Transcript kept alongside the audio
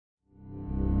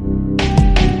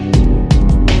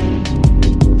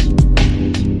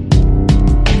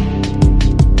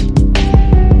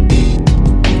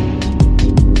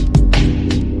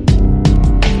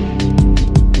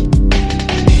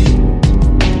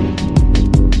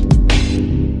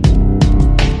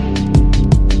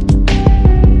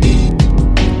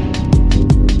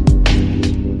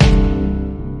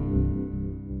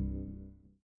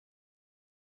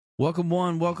Welcome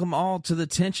one, welcome all to The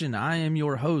Tension. I am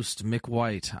your host, Mick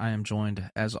White. I am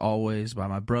joined, as always, by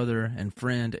my brother and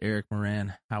friend, Eric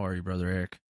Moran. How are you, brother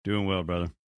Eric? Doing well,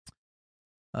 brother.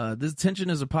 This Tension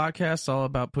is a podcast all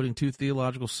about putting two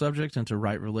theological subjects into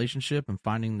right relationship and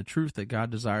finding the truth that God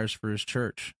desires for his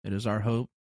church. It is our hope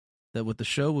that with the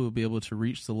show we will be able to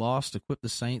reach the lost, equip the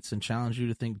saints, and challenge you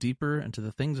to think deeper into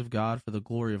the things of God for the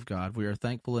glory of God. We are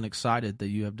thankful and excited that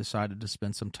you have decided to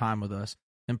spend some time with us,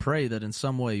 and pray that in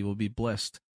some way you will be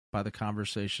blessed by the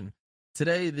conversation.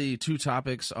 Today, the two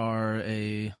topics are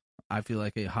I feel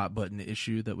like a hot button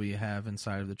issue that we have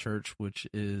inside of the church, which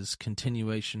is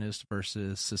continuationist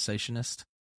versus cessationist.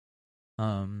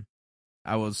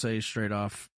 I will say straight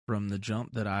off from the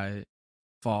jump that I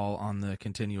fall on the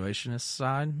continuationist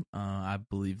side. I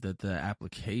believe that the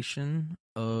application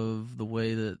of the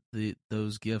way that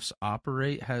those gifts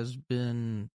operate has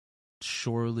been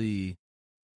surely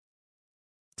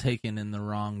taken in the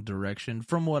wrong direction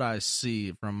from what I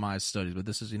see from my studies. But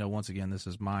this is, once again, this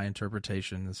is my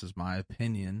interpretation. This is my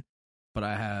opinion. But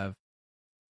I have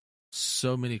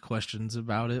so many questions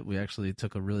about it. We actually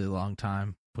took a really long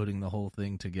time putting the whole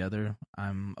thing together.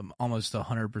 I'm almost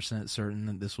 100% certain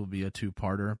that this will be a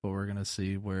two-parter, but we're going to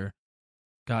see where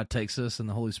God takes us and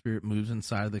the Holy Spirit moves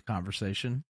inside of the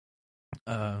conversation.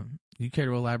 You care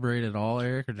to elaborate at all,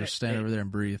 Eric, or just stand over there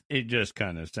and breathe? It just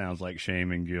kind of sounds like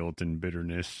shame and guilt and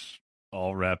bitterness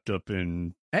all wrapped up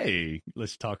in, hey,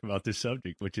 let's talk about this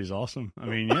subject, which is awesome. I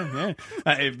mean,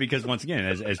 yeah. Because once again,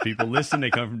 as people listen, they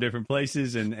come from different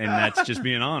places, and that's just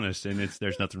being honest, and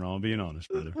there's nothing wrong with being honest,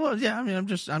 brother. Well, yeah, I mean,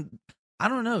 I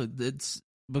don't know. It's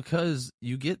because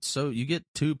you get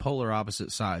two polar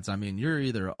opposite sides. I mean, you're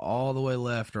either all the way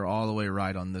left or all the way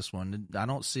right on this one. I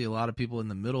don't see a lot of people in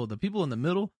the middle. The people in the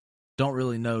middle don't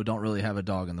really have a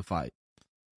dog in the fight.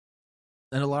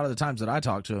 And a lot of the times that I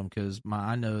talk to them, because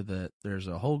I know that there's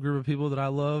a whole group of people that I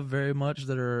love very much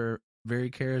that are very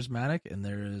charismatic, and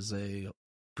there is a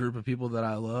group of people that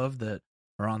I love that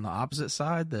are on the opposite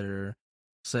side that are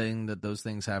saying that those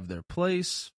things have their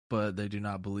place, but they do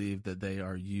not believe that they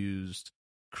are used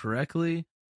correctly.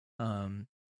 And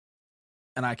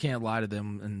I can't lie to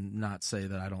them and not say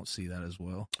that I don't see that as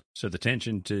well. So the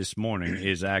tension this morning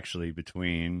is actually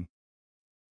between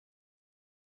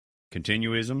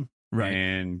continuism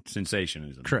and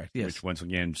sensationism. Correct, yes. Which, once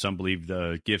again, some believe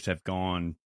the gifts have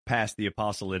gone past the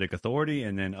apostolic authority,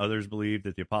 and then others believe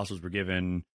that the apostles were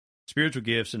given spiritual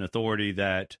gifts and authority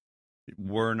that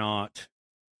were not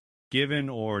given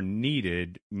or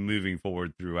needed moving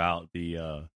forward throughout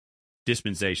the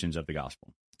dispensations of the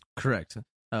gospel. Correct.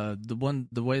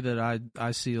 The way that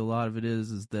I see a lot of it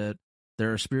is that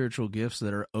there are spiritual gifts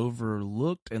that are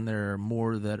overlooked, and there are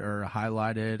more that are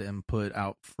highlighted and put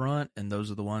out front, and those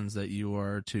are the ones that you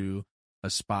are to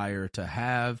aspire to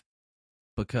have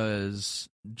because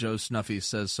Joe Snuffy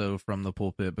says so from the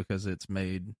pulpit, because it's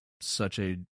made such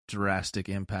a drastic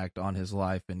impact on his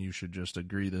life, and you should just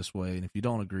agree this way, and if you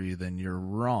don't agree, then you're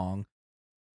wrong.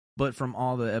 But from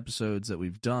all the episodes that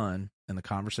we've done and the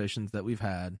conversations that we've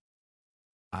had,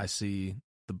 I see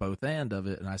the both and of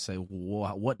it, and I say,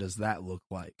 well, what does that look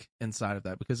like inside of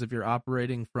that? Because if you're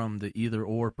operating from the either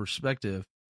or perspective,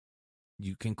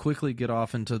 you can quickly get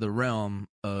off into the realm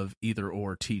of either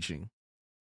or teaching.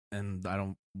 And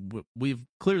we've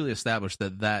clearly established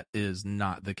that is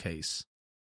not the case.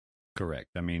 Correct.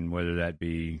 I mean, whether that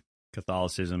be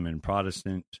Catholicism and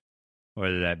Protestant,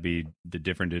 whether that be the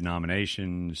different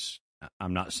denominations,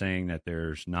 I'm not saying that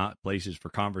there's not places for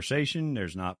conversation.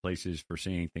 There's not places for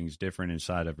seeing things different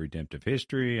inside of redemptive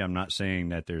history. I'm not saying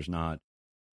that there's not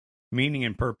meaning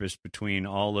and purpose between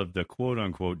all of the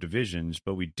quote-unquote divisions,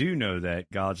 but we do know that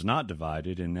God's not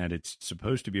divided and that it's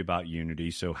supposed to be about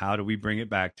unity. So how do we bring it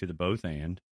back to the both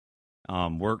and,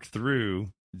 work through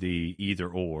the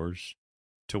either-ors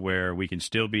to where we can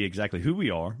still be exactly who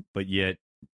we are, but yet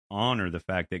honor the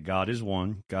fact that God is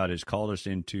one. God has called us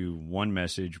into one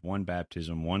message, one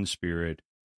baptism, one spirit,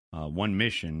 one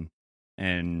mission,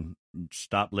 and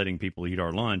stop letting people eat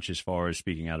our lunch as far as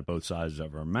speaking out of both sides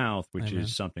of our mouth, which Amen.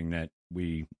 is something that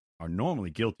we are normally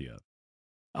guilty of.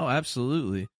 Oh,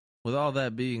 absolutely. With all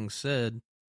that being said,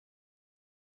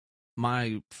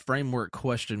 my framework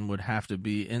question would have to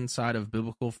be inside of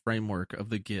biblical framework of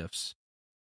the gifts.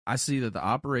 I see that the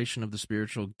operation of the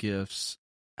spiritual gifts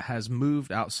has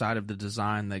moved outside of the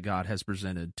design that God has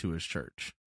presented to his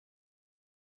church.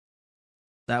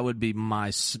 That would be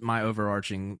my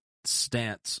overarching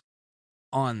stance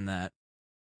on that.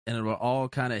 And it will all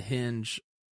kind of hinge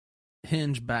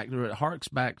back, it harks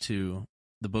back to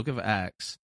the book of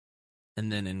Acts,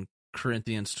 and then in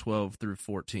Corinthians 12 through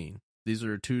 14. These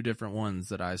are two different ones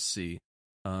that I see.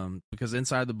 Because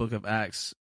inside the book of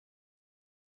Acts,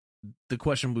 the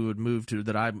question we would move to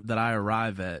that I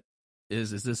arrive at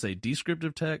is this a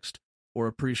descriptive text or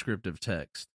a prescriptive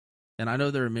text? And I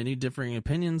know there are many differing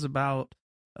opinions about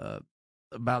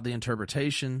the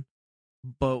interpretation,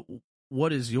 but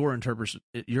what is your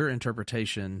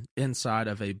interpretation inside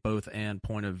of a both and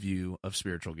point of view of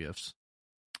spiritual gifts?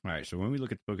 All right, so when we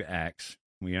look at the book of Acts,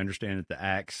 we understand that the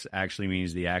Acts actually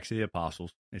means the Acts of the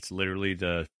Apostles. It's literally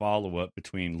the follow-up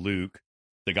between Luke,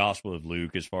 the Gospel of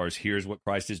Luke, as far as here's what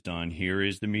Christ has done, here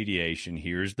is the mediation,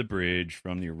 here's the bridge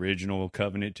from the original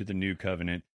covenant to the new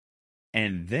covenant,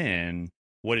 and then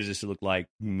what does this look like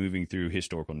moving through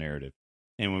historical narrative?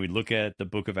 And when we look at the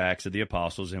book of Acts of the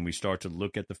Apostles and we start to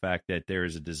look at the fact that there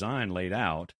is a design laid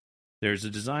out,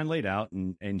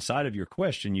 and inside of your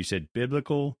question, you said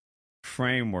biblical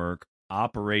framework,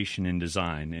 operation, and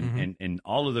design. And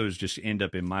all of those just end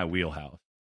up in my wheelhouse.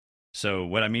 So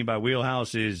what I mean by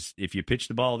wheelhouse is if you pitch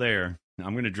the ball there,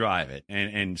 I'm going to drive it.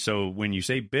 And so when you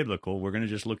say biblical, we're going to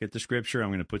just look at the scripture. I'm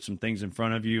going to put some things in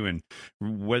front of you, and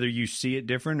whether you see it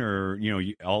different or,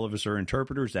 all of us are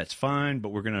interpreters, that's fine, but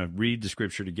we're going to read the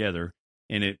scripture together,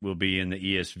 and it will be in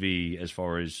the ESV as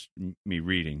far as me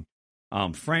reading.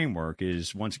 Framework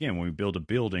is, once again, when we build a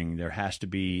building, there has to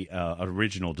be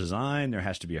original design. There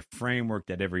has to be a framework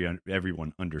that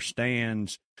everyone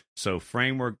understands. So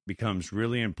framework becomes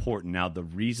really important. Now, the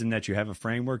reason that you have a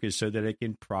framework is so that it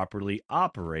can properly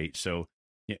operate. So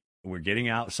we're getting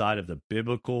outside of the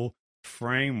biblical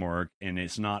framework, and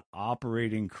it's not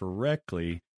operating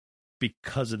correctly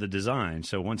because of the design.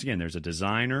 So once again, there's a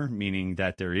designer, meaning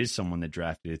that there is someone that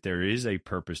drafted it. There is a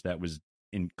purpose that was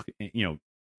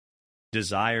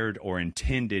desired or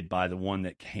intended by the one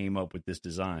that came up with this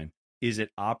design. Is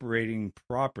it operating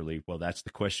properly? Well, that's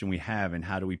the question we have, and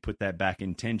how do we put that back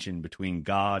in tension between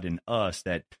God and us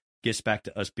that gets back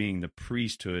to us being the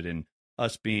priesthood and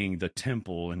us being the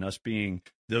temple and us being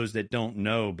those that don't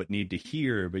know but need to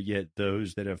hear, but yet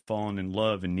those that have fallen in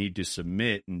love and need to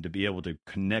submit, and to be able to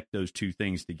connect those two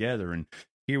things together. And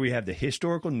here we have the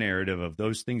historical narrative of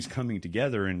those things coming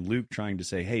together, and Luke trying to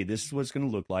say, hey, this is what it's going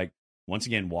to look like. Once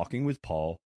again, walking with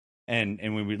Paul. And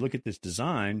when we look at this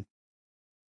design,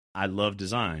 I love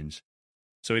designs.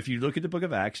 So if you look at the book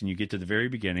of Acts and you get to the very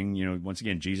beginning, once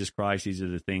again, Jesus Christ, these are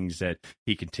the things that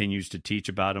he continues to teach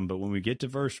about him. But when we get to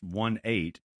verse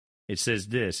 1:8, it says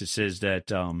this. It says that,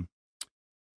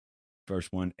 verse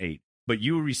 1:8, but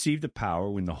you will receive the power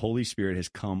when the Holy Spirit has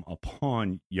come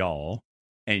upon y'all,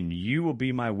 and you will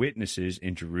be my witnesses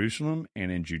in Jerusalem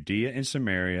and in Judea and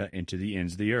Samaria and to the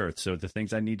ends of the earth. So the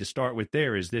things I need to start with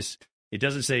there is this. It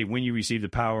doesn't say when you receive the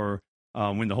power,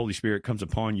 when the Holy Spirit comes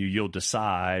upon you, you'll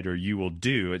decide or you will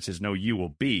do. It says, no, you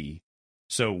will be.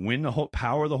 So when the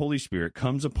power of the Holy Spirit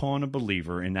comes upon a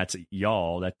believer, and that's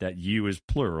y'all, that you is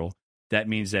plural, that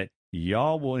means that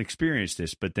y'all will experience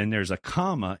this, but then there's a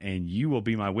comma, and you will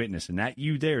be my witness. And that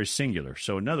you there is singular.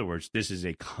 So in other words, this is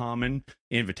a common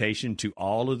invitation to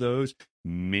all of those.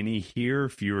 Many here,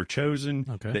 fewer chosen.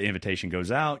 Okay. The invitation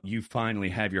goes out. You finally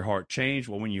have your heart changed.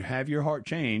 Well, when you have your heart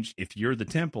changed, if you're the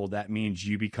temple, that means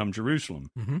you become Jerusalem.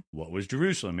 Mm-hmm. What was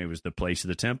Jerusalem? It was the place of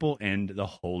the temple and the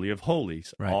Holy of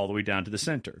Holies, right, all the way down to the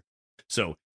center.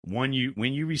 So when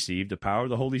you receive the power of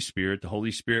the Holy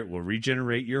Spirit will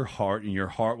regenerate your heart, and your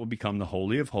heart will become the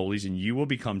Holy of Holies, and you will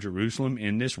become Jerusalem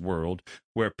in this world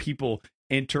where people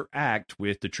interact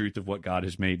with the truth of what God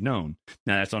has made known.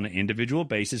 Now, that's on an individual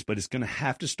basis, but it's going to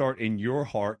have to start in your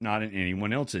heart, not in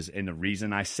anyone else's. And the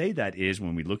reason I say that is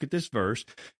when we look at this verse,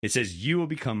 it says, you will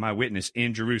become my witness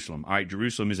in Jerusalem. All right,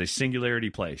 Jerusalem is a singularity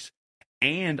place.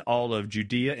 And all of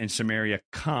Judea and Samaria,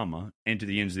 comma, and to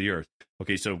the ends of the earth.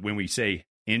 Okay, so when we say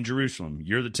in Jerusalem,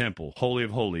 you're the temple, Holy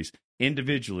of Holies,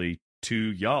 individually to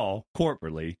y'all,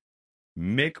 corporately,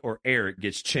 Mick or Eric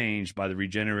gets changed by the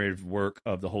regenerative work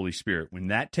of the Holy Spirit. When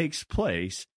that takes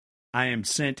place, I am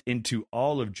sent into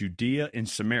all of Judea and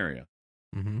Samaria.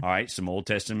 Mm-hmm. All right, some Old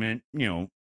Testament,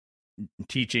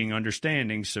 teaching,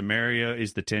 understanding. Samaria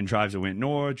is the 10 tribes that went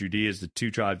north. Judea is the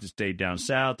 2 tribes that stayed down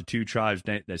south. The 2 tribes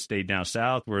that stayed down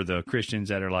south were the Christians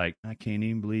that are like, I can't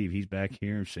even believe he's back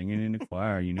here singing in the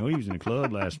choir. He was in the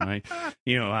club last night.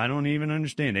 I don't even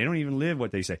understand. They don't even live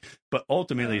what they say. But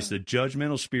ultimately, it's the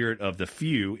judgmental spirit of the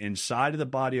few inside of the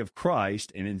body of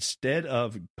Christ. And instead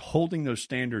of holding those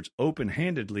standards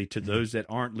open-handedly to those that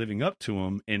aren't living up to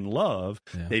them in love,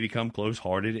 they become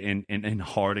close-hearted and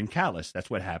hard and callous. That's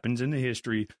what happens in the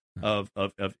history of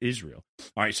Israel.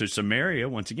 All right, so Samaria,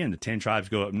 once again, the 10 tribes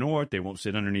go up north. They won't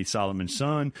sit underneath Solomon's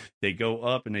son. They go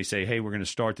up and they say, hey, we're going to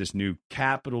start this new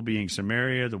capital being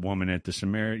Samaria, the woman at the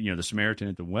Samaritan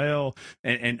at the well.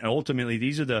 And ultimately,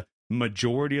 these are the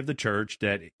majority of the church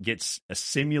that gets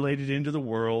assimilated into the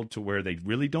world to where they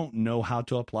really don't know how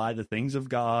to apply the things of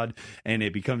God, and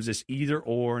it becomes this either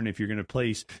or. And if you're going to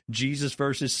place Jesus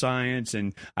versus science,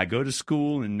 and I go to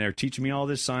school and they're teaching me all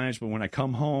this science, but when I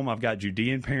come home, I've got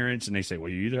Judean parents, and they say,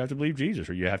 well, you either have to believe Jesus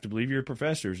or you have to believe your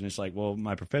professors. And it's like, well,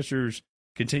 my professors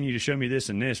continue to show me this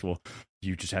and this. Well,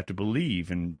 you just have to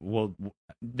believe. And, well,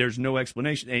 there's no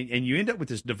explanation. And you end up with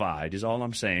this divide is all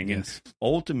I'm saying. Yes. And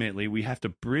ultimately, we have to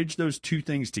bridge those two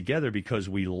things together because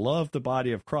we love the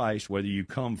body of Christ, whether you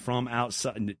come from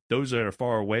outside. Those that are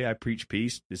far away, I preach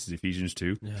peace. This is Ephesians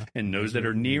 2. Yeah. And those that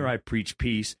are near, I preach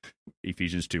peace.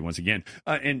 Ephesians 2, once again.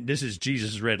 And this is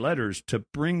Jesus' red letters to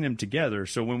bring them together.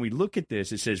 So when we look at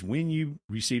this, it says, when you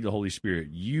receive the Holy Spirit,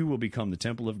 you will become the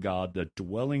temple of God, the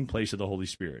dwelling place of the Holy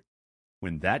Spirit.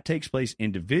 When that takes place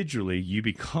individually, you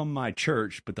become my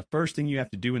church. But the first thing you have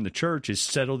to do in the church is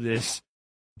settle this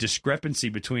discrepancy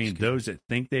between those that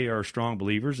think they are strong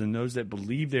believers and those that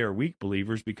believe they are weak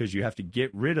believers, because you have to get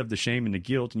rid of the shame and the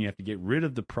guilt, and you have to get rid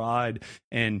of the pride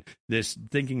and this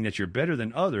thinking that you're better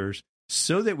than others,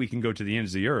 so that we can go to the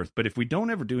ends of the earth. But if we don't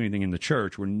ever do anything in the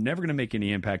church, we're never going to make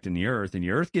any impact in the earth, and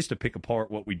the earth gets to pick apart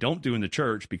what we don't do in the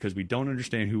church because we don't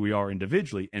understand who we are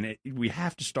individually, and we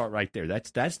have to start right there.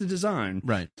 That's the design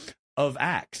of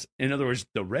Acts. In other words,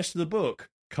 the rest of the book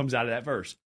comes out of that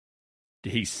verse.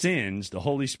 He sends the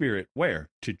Holy Spirit where?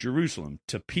 To Jerusalem,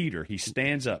 to Peter. He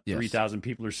stands up. Yes. 3,000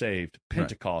 people are saved.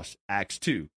 Pentecost, Acts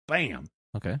 2. Bam.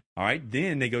 Okay. All right.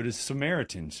 Then they go to the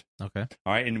Samaritans. Okay.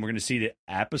 All right. And we're going to see the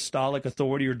apostolic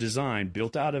authority or design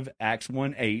built out of Acts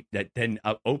 1:8 that then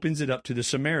opens it up to the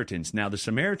Samaritans. Now, the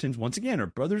Samaritans, once again, are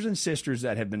brothers and sisters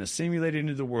that have been assimilated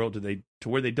into the world to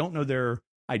where they don't know their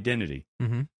identity.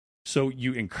 Mm-hmm. So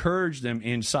you encourage them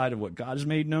inside of what God has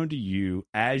made known to you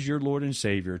as your Lord and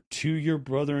Savior to your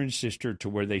brother and sister, to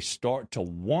where they start to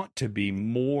want to be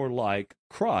more like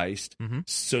Christ,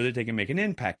 so that they can make an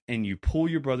impact. And you pull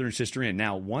your brother and sister in.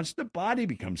 Now, once the body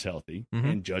becomes healthy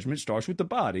and judgment starts with the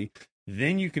body,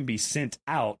 then you can be sent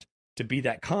out to be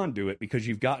that conduit because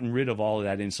you've gotten rid of all of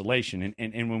that insulation.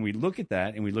 And when we look at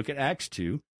that and we look at Acts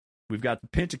 2, we've got the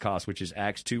Pentecost, which is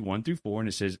Acts 2, 1-4, and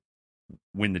it says,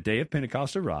 when the day of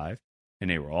Pentecost arrived, and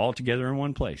they were all together in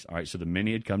one place. All right, so the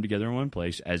many had come together in one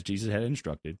place, as Jesus had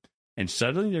instructed. And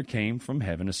suddenly there came from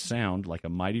heaven a sound like a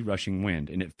mighty rushing wind,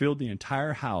 and it filled the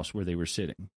entire house where they were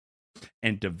sitting.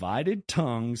 And divided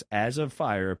tongues as of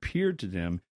fire appeared to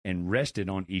them and rested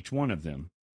on each one of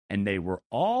them. And they were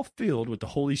all filled with the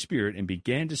Holy Spirit and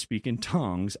began to speak in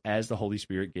tongues as the Holy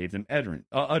Spirit gave them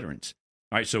utterance.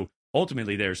 All right, so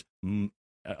ultimately there's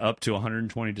up to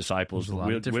 120 disciples.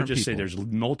 We'll just say there's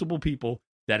multiple people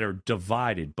that are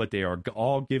divided, but they are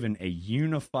all given a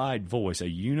unified voice, a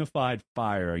unified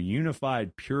fire, a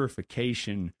unified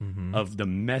purification of the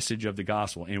message of the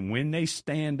gospel. And when they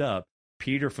stand up,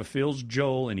 Peter fulfills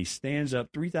Joel, and he stands up.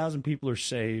 3,000 people are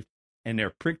saved, and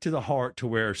they're pricked to the heart, to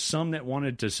where some that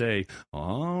wanted to say,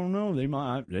 oh, I don't know,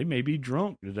 they may be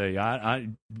drunk today.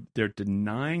 They're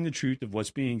denying the truth of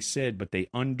what's being said, but they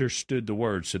understood the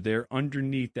word. So they're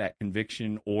underneath that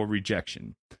conviction or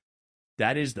rejection.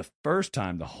 That is the first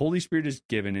time the Holy Spirit is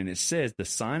given, and it says the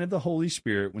sign of the Holy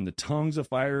Spirit when the tongues of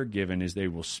fire are given is they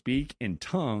will speak in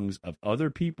tongues of other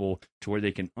people to where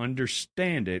they can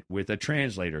understand it with a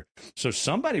translator. So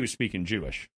somebody was speaking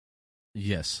Jewish.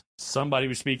 Yes. Somebody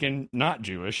was speaking not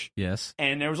Jewish. Yes.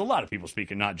 And there was a lot of people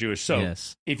speaking not Jewish. So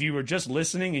if you were just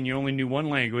listening and you only knew one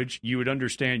language, you would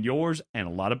understand yours and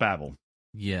a lot of babble.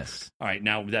 Yes. All right.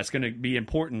 Now, that's going to be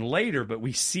important later, but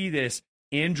we see this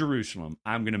in Jerusalem.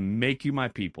 I'm going to make you my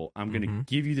people. I'm going to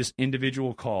give you this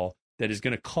individual call that is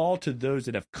going to call to those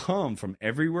that have come from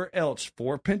everywhere else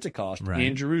for Pentecost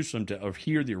in Jerusalem to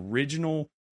hear the original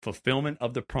fulfillment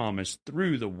of the promise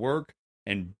through the work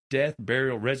and death,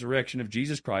 burial, resurrection of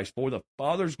Jesus Christ for the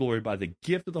Father's glory by the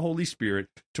gift of the Holy Spirit,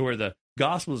 to where the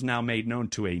gospel is now made known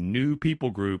to a new people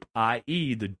group,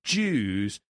 i.e. the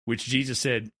Jews, which Jesus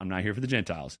said, I'm not here for the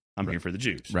Gentiles. I'm here for the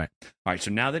Jews. Right. All right, so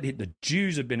now that the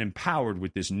Jews have been empowered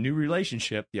with this new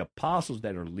relationship, the apostles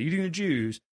that are leading the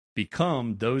Jews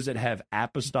become those that have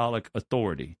apostolic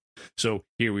authority. So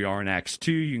here we are in Acts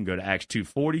 2. You can go to Acts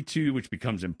 2:42, which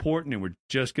becomes important, and we're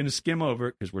just going to skim over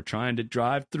it because we're trying to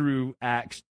drive through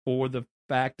Acts for the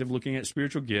fact of looking at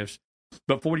spiritual gifts.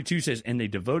 But 42 says, and they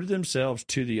devoted themselves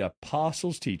to the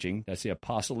apostles' teaching, that's the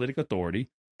apostolic authority,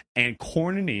 and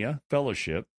koinonia,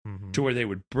 fellowship, to where they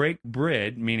would break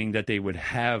bread, meaning that they would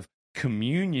have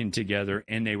communion together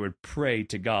and they would pray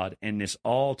to God. And this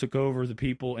all took over the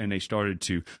people, and they started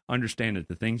to understand that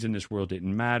the things in this world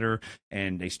didn't matter,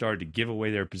 and they started to give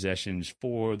away their possessions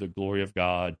for the glory of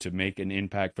God to make an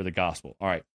impact for the gospel. All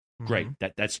right. Great.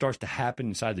 That starts to happen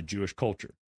inside the Jewish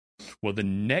culture. Well, the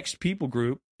next people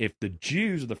group, if the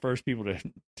Jews are the first people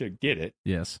to get it,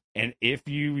 yes, and if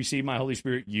you receive my Holy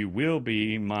Spirit, you will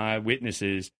be my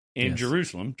witnesses in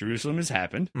Jerusalem. Jerusalem has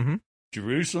happened. Mm-hmm.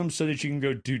 Jerusalem, so that you can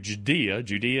go to Judea.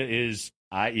 Judea is,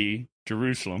 i.e.,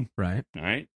 Jerusalem. Right. All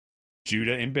right.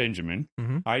 Judah and Benjamin.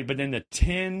 Mm-hmm. All right. But then the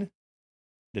 10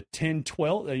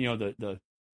 12, the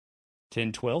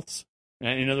 10 twelfths.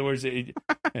 In other words,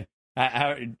 I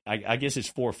guess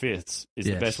it's 4/5 is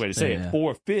the best way to say it.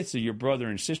 4/5 of your brother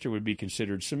and sister would be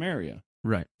considered Samaria.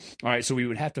 Right. All right. So we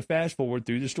would have to fast forward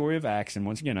through the story of Acts. And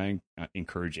once again, I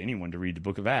encourage anyone to read the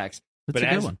book of Acts. That's a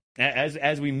good one.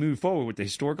 As we move forward with the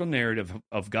historical narrative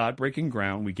of God breaking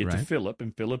ground, we get to Philip,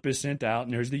 and Philip is sent out,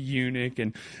 and there's the eunuch.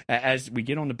 And as we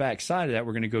get on the back side of that,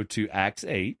 we're going to go to Acts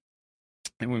 8.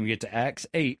 And when we get to Acts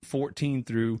 8, 14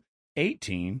 through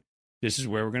 18, this is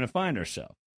where we're going to find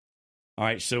ourselves. All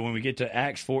right, so when we get to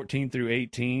Acts 14 through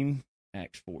 18,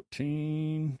 Acts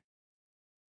 14.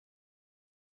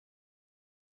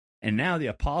 And now the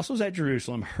apostles at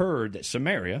Jerusalem heard that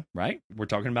Samaria, right? We're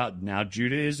talking about now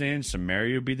Judah is in,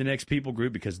 Samaria will be the next people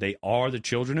group because they are the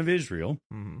children of Israel,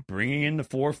 bringing in the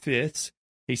 4/5.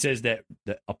 He says that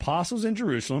the apostles in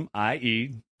Jerusalem,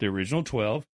 i.e., the original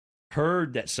 12,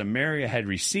 heard that Samaria had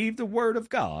received the word of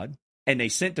God, and they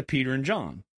sent to Peter and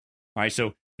John. All right,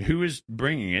 so who is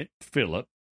bringing it? Philip.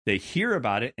 They hear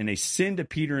about it, and they send to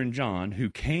Peter and John,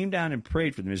 who came down and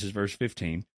prayed for them. This is verse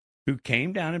 15. Who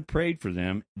came down and prayed for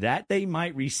them that they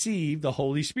might receive the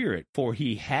Holy Spirit. For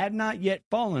he had not yet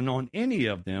fallen on any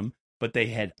of them, but they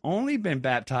had only been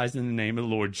baptized in the name of the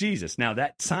Lord Jesus. Now,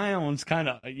 that sounds kind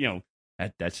of,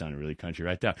 that sounded really country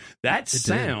right there. That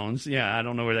sounds, I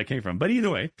don't know where that came from. But either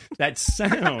way, that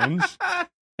sounds,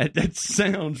 that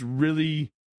sounds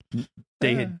really,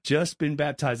 they had just been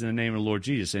baptized in the name of the Lord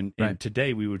Jesus. And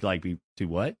today we would like be to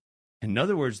what? In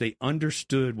other words, they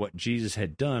understood what Jesus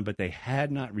had done, but they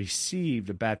had not received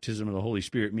the baptism of the Holy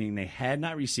Spirit, meaning they had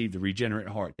not received the regenerate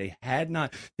heart.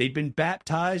 They'd been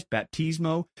baptized.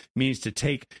 Baptismo means to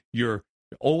take your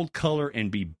old color and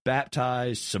be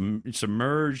baptized,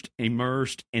 submerged,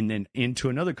 immersed, and then into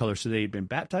another color. So they had been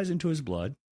baptized into his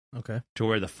blood. Okay. To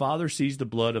where the Father sees the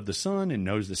blood of the Son and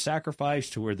knows the sacrifice,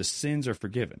 to where the sins are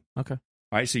forgiven. Okay.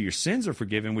 All right, so your sins are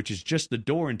forgiven, which is just the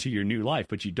door into your new life,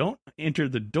 but you don't enter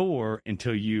the door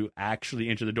until you actually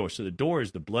enter the door. So the door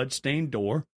is the blood-stained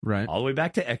door, right? All the way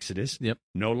back to Exodus. Yep.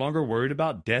 No longer worried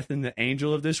about death and the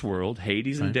angel of this world.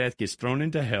 Hades and death gets thrown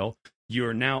into hell. You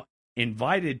are now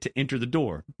invited to enter the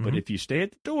door. But if you stay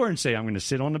at the door and say, I'm going to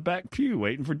sit on the back pew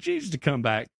waiting for Jesus to come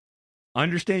back,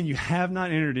 understand you have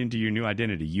not entered into your new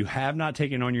identity. You have not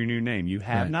taken on your new name. You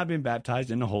have not been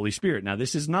baptized in the Holy Spirit. Now,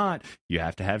 this is not, you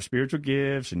have to have spiritual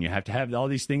gifts and you have to have all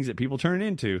these things that people turn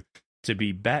into. To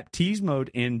be baptismoed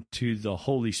into the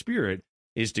Holy Spirit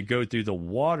is to go through the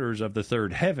waters of the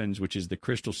third heavens, which is the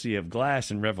crystal sea of glass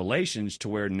in Revelations, to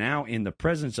where now in the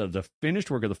presence of the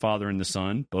finished work of the Father and the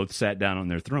Son, both sat down on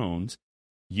their thrones,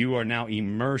 you are now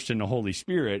immersed in the Holy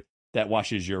Spirit that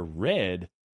washes your red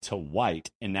to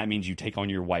white, and that means you take on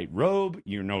your white robe.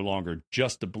 You're no longer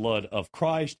just the blood of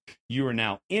Christ. You are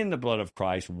now in the blood of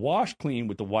Christ, washed clean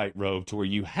with the white robe, to where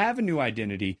you have a new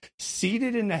identity,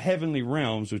 seated in the heavenly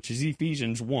realms, which is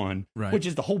Ephesians 1, which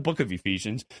is the whole book of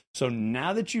Ephesians. So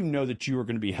now that you know that you are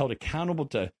going to be held accountable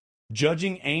to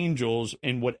judging angels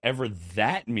and whatever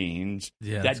that means,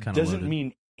 that doesn't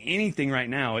mean anything right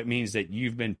now. It means that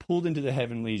you've been pulled into the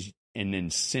heavenlies and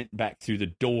then sent back through the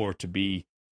door to be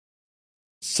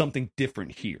something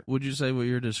different here. Would you say what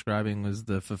you're describing was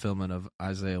the fulfillment of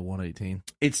Isaiah 118?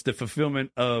 It's the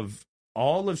fulfillment of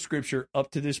all of Scripture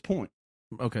up to this point.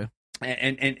 Okay.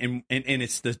 And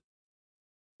it's the,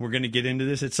 we're going to get into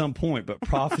this at some point, but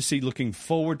prophecy looking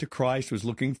forward to Christ was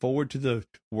looking forward to the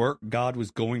work God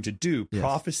was going to do. Yes.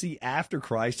 Prophecy after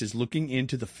Christ is looking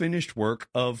into the finished work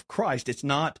of Christ. It's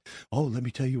not, let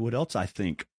me tell you what else I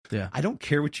think. Yeah. I don't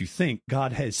care what you think.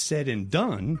 God has said and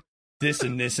done this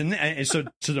and this and that. And so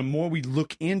the more we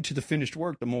look into the finished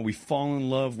work, the more we fall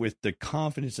in love with the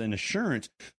confidence and assurance.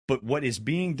 But what is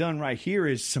being done right here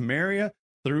is Samaria,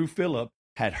 through Philip,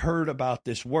 had heard about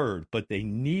this word, but they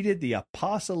needed the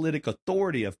apostolic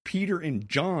authority of Peter and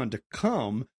John to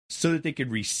come so that they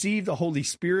could receive the Holy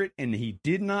Spirit, and he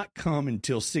did not come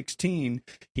until 16.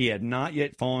 He had not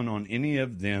yet fallen on any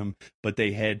of them, but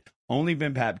they had only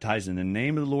been baptized in the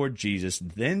name of the Lord Jesus.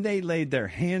 Then they laid their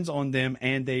hands on them,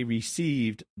 and they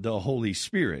received the Holy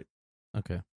Spirit.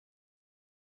 Okay.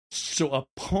 So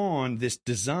upon this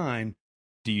design,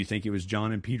 do you think it was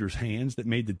John and Peter's hands that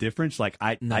made the difference? Like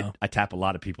I tap a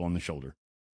lot of people on the shoulder.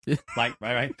 Like,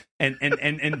 right.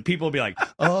 And people will be like,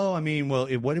 oh, I mean, well,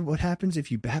 what happens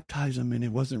if you baptize them and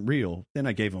it wasn't real? Then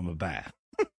I gave them a bath.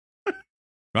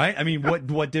 Right? I mean,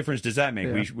 what difference does that make?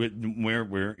 Yeah.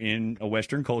 We're in a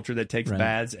Western culture that takes Right.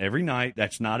 baths every night.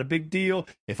 That's not a big deal.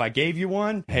 If I gave you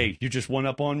one, hey, you just one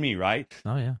up on me, right?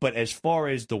 Oh, yeah. But as far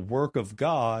as the work of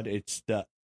God, it's the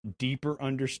deeper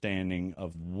understanding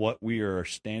of what we are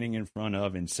standing in front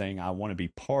of and saying, I want to be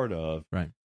part of.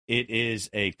 Right. It is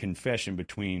a confession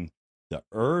between the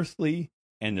earthly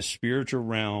and the spiritual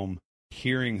realm,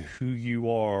 hearing who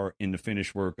you are in the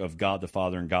finished work of God the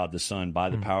Father and God the Son by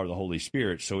the power of the Holy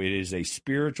Spirit. So it is a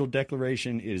spiritual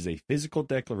declaration, it is a physical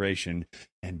declaration,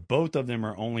 and both of them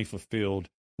are only fulfilled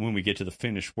when we get to the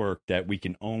finished work that we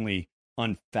can only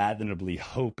unfathomably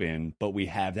hope in, but we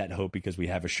have that hope because we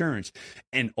have assurance.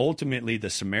 And ultimately, the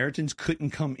Samaritans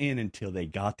couldn't come in until they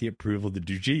got the approval of the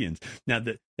Judeans. Now,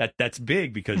 that's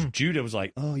big because Judah was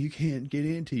like, oh, you can't get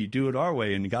in till you do it our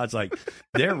way. And God's like,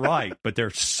 they're right, but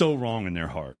they're so wrong in their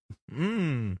heart.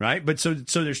 Right? But so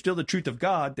there's still the truth of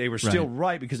God. They were still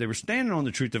right because they were standing on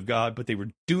the truth of God, but they were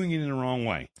doing it in the wrong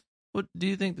way. What do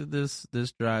you think that this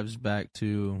drives back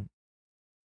to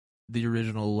the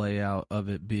original layout of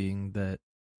it being that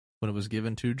when it was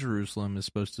given to Jerusalem is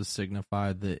supposed to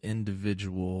signify the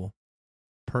individual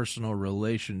personal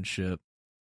relationship,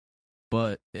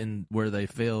 but in where they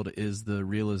failed is the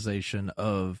realization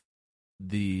of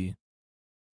the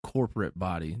corporate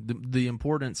body, the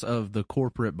importance of the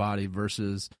corporate body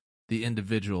versus the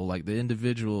individual. Like the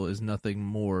individual is nothing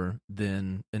more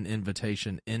than an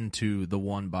invitation into the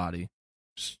one body,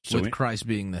 with Christ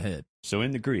being the head. So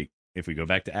in the Greek, if we go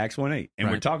back to Acts 1:8, and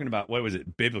we're talking about, what was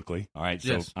it, biblically? All right,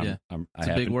 so yes, it's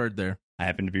a big word there. I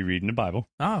happen to be reading the Bible.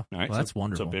 Oh, all right, well, that's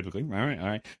wonderful. So biblically, all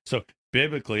right. So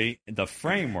biblically, the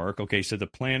framework, okay, so the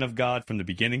plan of God from the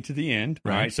beginning to the end,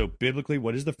 all right? So biblically,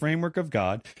 what is the framework of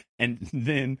God? And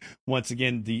then, once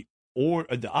again, the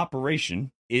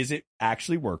operation, is it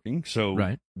actually working?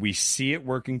 So we see it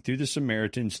working through the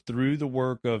Samaritans, through the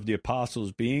work of the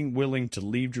apostles being willing to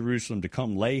leave Jerusalem to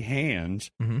come lay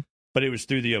hands. But it was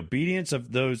through the obedience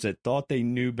of those that thought they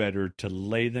knew better to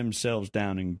lay themselves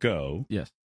down and go. Yes.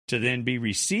 To then be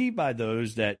received by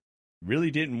those that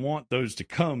really didn't want those to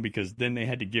come because then they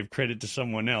had to give credit to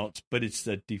someone else. But it's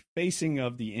the defacing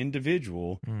of the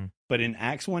individual. But in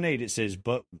Acts 1:8, it says,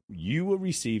 but you will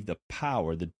receive the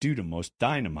power, the dunamis,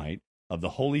 dynamite of the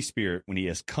Holy Spirit when he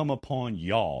has come upon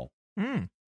y'all. All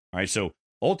right, so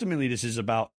ultimately this is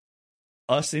about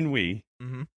us and we,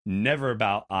 never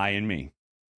about I and me.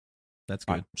 That's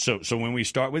good. Right. So when we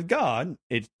start with God,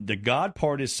 the God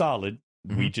part is solid.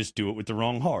 We just do it with the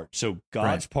wrong heart. So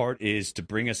God's part is to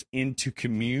bring us into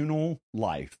communal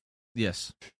life.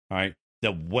 Yes. All right.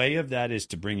 The way of that is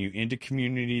to bring you into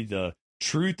community. The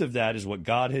truth of that is what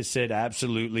God has said,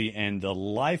 absolutely. And the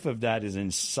life of that is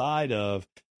inside of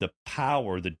the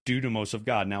power, the dunamis of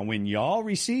God. Now, when y'all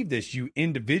receive this, you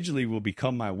individually will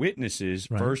become my witnesses,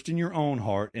 first in your own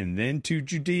heart and then to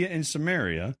Judea and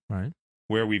Samaria. Right.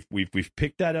 Where we've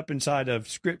picked that up inside of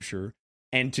Scripture,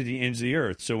 and to the ends of the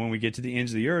earth. So when we get to the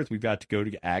ends of the earth, we've got to go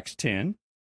to Acts 10.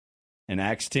 And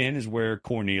Acts 10 is where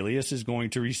Cornelius is going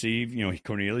to receive,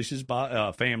 Cornelius'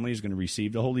 family is going to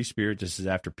receive the Holy Spirit. This is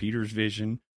after Peter's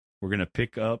vision. We're going to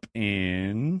pick up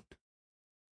in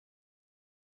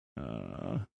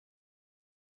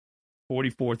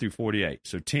 44 through 48.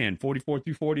 So 10, 44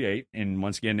 through 48. And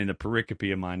once again, in the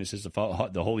pericope of mine, this is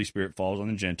the Holy Spirit falls on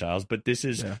the Gentiles. But this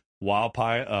is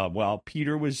while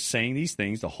Peter was saying these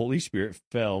things, the Holy Spirit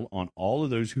fell on all of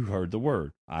those who heard the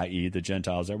word, i.e. the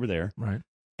Gentiles that were there. Right.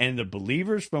 And the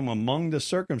believers from among the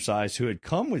circumcised who had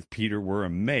come with Peter were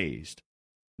amazed.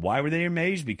 Why were they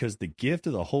amazed? Because the gift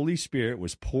of the Holy Spirit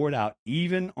was poured out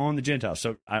even on the Gentiles.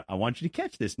 So I want you to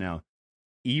catch this now.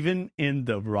 Even in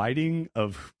the writing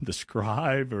of the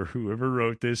scribe or whoever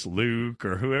wrote this, Luke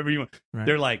or whoever you want,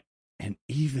 they're like, and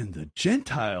even the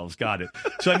Gentiles got it.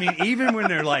 So, I mean, even when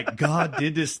they're like, God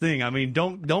did this thing, I mean,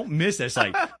 don't miss this.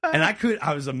 Like, and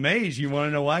I was amazed. You want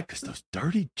to know why? Because those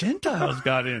dirty Gentiles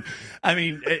got in. I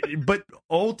mean, but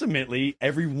ultimately,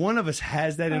 every one of us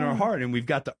has that in our heart. And we've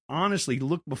got to honestly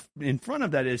look in front of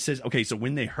that. It says, okay, so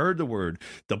when they heard the word,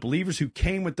 the believers who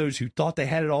came with those who thought they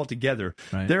had it all together,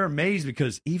 they're amazed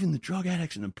because even the drug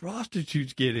addicts and the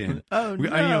prostitutes get in. Oh,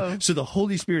 no. So the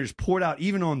Holy Spirit is poured out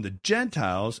even on the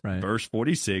Gentiles. Verse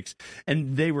 46,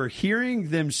 and they were hearing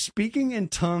them speaking in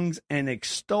tongues and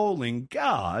extolling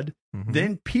God.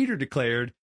 Then Peter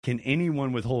declared, can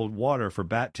anyone withhold water for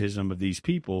baptism of these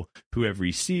people who have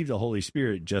received the Holy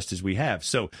Spirit just as we have?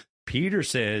 So Peter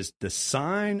says the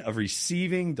sign of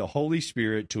receiving the Holy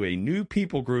Spirit to a new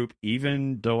people group,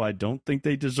 even though I don't think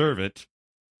they deserve it,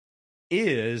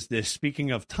 is this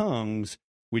speaking of tongues,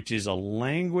 which is a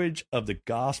language of the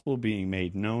gospel being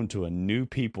made known to a new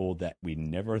people that we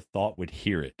never thought would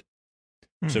hear it.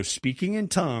 So speaking in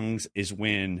tongues is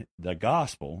when the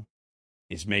gospel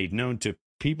is made known to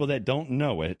people that don't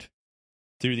know it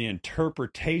through the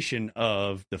interpretation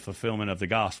of the fulfillment of the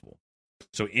gospel.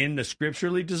 So in the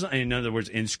scripturally design, in other words,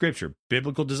 in scripture,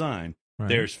 biblical design,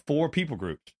 there's 4 people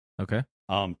groups. Okay.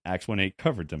 Acts 1:8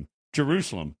 covered them.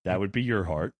 Jerusalem, that would be your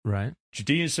heart. Right.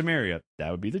 Judea and Samaria,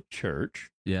 that would be the church.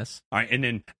 Yes. All right. And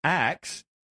then Acts,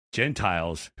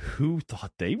 Gentiles, who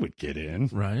thought they would get in?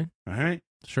 Right. All right.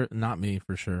 Sure. Not me,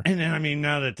 for sure. And then, I mean,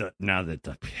 now that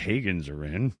the pagans are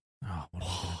in,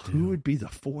 who would be the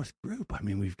 4th group? I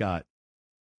mean, we've got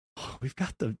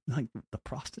the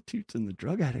prostitutes and the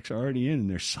drug addicts are already in, and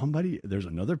there's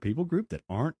another people group that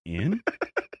aren't in.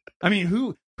 I mean,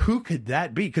 who could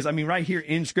that be? Because I mean, right here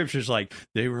in Scripture is like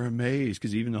they were amazed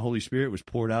because even the Holy Spirit was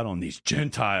poured out on these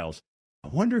Gentiles. I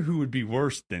wonder who would be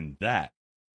worse than that.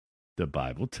 The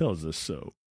Bible tells us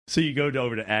so. So you go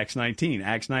over to Acts 19.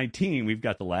 Acts 19, we've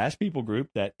got the last people group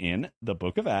that in the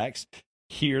book of Acts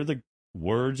hear the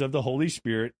words of the Holy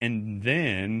Spirit and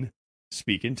then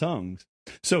speak in tongues.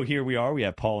 So here we are. We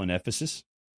have Paul in Ephesus.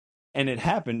 And it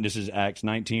happened, this is Acts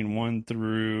 19, 1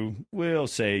 through, we'll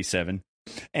say 7.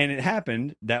 And it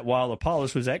happened that while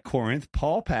Apollos was at Corinth,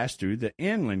 Paul passed through the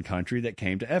inland country that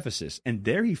came to Ephesus. And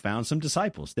there he found some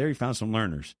disciples. There he found some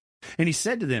learners. And he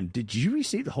said to them, "Did you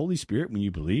receive the Holy Spirit when you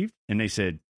believed?" And they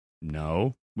said,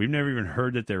 "No, we've never even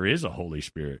heard that there is a Holy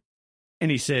Spirit."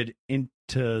 And he said,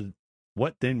 "Into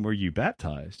what then were you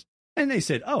baptized?" And they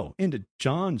said, "Oh, into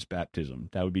John's baptism."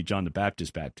 That would be John the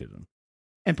Baptist's baptism.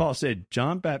 And Paul said,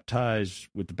 "John baptized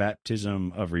with the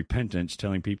baptism of repentance,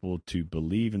 telling people to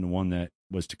believe in the one that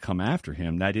was to come after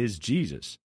him, that is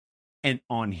Jesus." And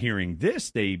on hearing this,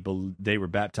 they were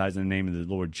baptized in the name of the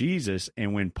Lord Jesus.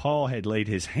 And when Paul had laid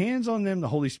his hands on them, the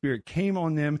Holy Spirit came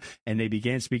on them, and they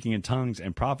began speaking in tongues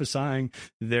and prophesying.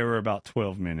 There were about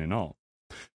 12 men in all.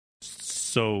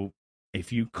 So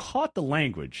if you caught the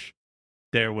language,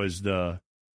 there was the,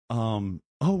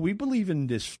 we believe in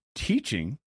this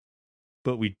teaching,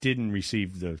 but we didn't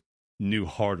receive the new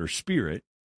heart or spirit.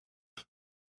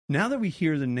 Now that we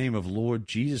hear the name of Lord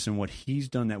Jesus and what he's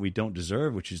done that we don't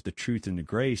deserve, which is the truth and the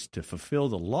grace to fulfill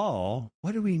the law,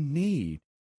 what do we need?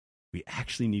 We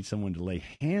actually need someone to lay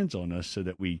hands on us so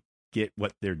that we get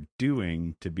what they're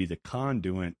doing to be the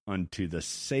conduit unto the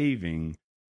saving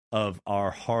of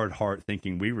our hard heart,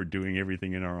 thinking we were doing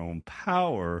everything in our own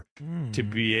power to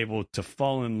be able to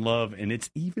fall in love. And it's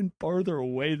even farther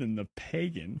away than the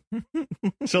pagan.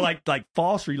 So like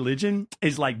false religion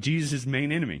is like Jesus'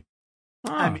 main enemy.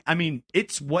 I mean,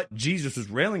 it's what Jesus was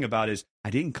railing about is,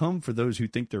 I didn't come for those who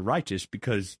think they're righteous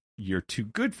because you're too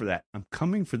good for that. I'm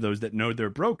coming for those that know they're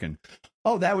broken.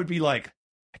 Oh, that would be like,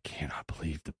 I cannot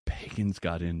believe the pagans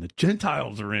got in. The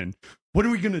Gentiles are in. What are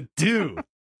we going to do?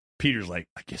 Peter's like,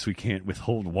 I guess we can't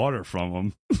withhold water from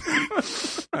them.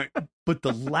 But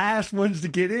the last ones to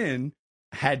get in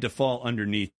had to fall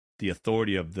underneath the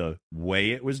authority of the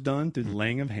way it was done through the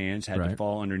laying of hands, had to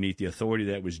fall underneath the authority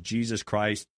that was Jesus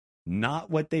Christ. Not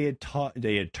what they had taught.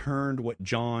 They had turned what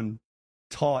John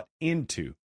taught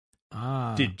into.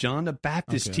 Did John the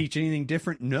Baptist teach anything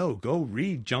different? No. Go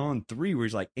read John 3, where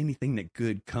he's like, anything that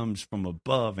good comes from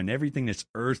above, and everything that's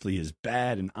earthly is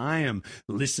bad. And I am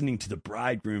listening to the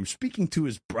bridegroom, speaking to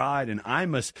his bride, and I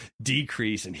must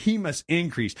decrease, and he must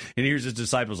increase. And here's his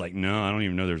disciples like, no, I don't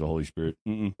even know there's a Holy Spirit.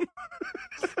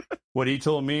 What he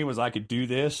told me was I could do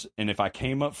this, and if I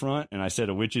came up front and I said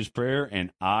a witch's prayer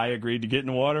and I agreed to get in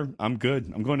the water, I'm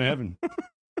good. I'm going to heaven.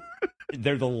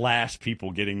 They're the last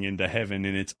people getting into heaven,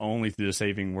 and it's only through the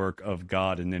saving work of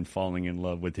God and then falling in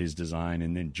love with his design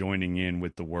and then joining in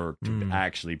with the work to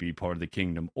actually be part of the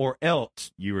kingdom, or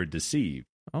else you are deceived.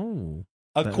 Oh.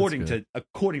 According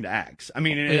to Acts. I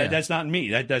mean, that's not me.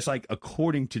 That's like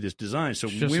according to this design. So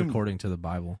just according to the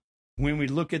Bible. When we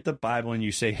look at the Bible and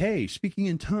you say, hey, speaking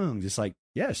in tongues, it's like,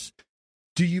 yes.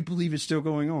 Do you believe it's still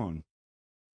going on?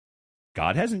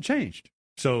 God hasn't changed.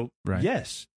 So,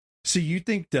 yes. So you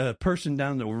think the person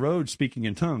down the road speaking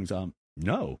in tongues?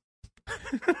 No.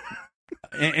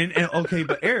 and okay,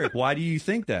 but Eric, why do you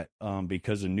think that?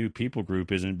 Because a new people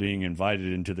group isn't being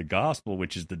invited into the gospel,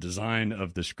 which is the design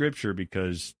of the scripture,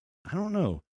 because, I don't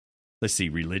know. Let's see,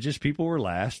 religious people were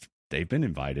last. They've been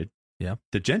invited. Yeah.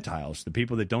 The Gentiles, the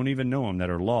people that don't even know him, that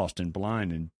are lost and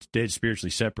blind and dead,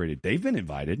 spiritually separated, they've been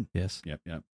invited. Yes. Yep.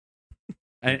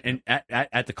 And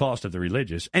at the cost of the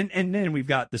religious. And then we've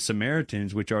got the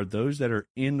Samaritans, which are those that are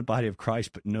in the body of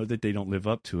Christ, but know that they don't live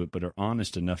up to it, but are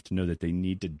honest enough to know that they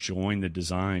need to join the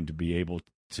design to be able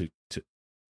to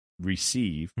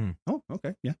receive. Hmm. Oh,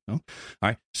 okay. Yeah. Oh. All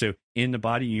right. So in the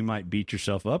body, you might beat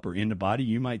yourself up, or in the body,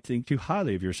 you might think too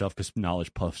highly of yourself because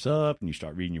knowledge puffs up and you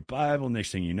start reading your Bible.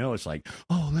 Next thing you know, it's like,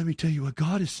 oh, let me tell you what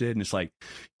God has said. And it's like,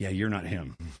 yeah, you're not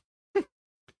him.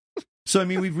 So, I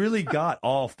mean, we've really got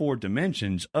all four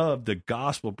dimensions of the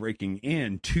gospel breaking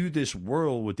into this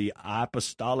world with the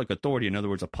apostolic authority. In other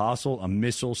words, apostle, a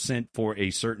missile sent for a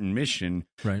certain mission.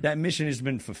 Right. That mission has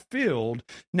been fulfilled.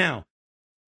 Now,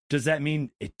 does that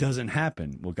mean it doesn't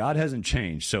happen? Well, God hasn't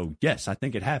changed. So, yes, I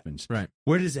think it happens. Right.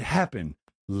 Where does it happen?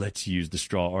 Let's use the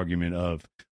straw argument of,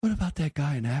 what about that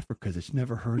guy in Africa that's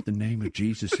never heard the name of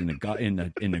Jesus in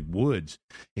the woods?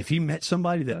 If he met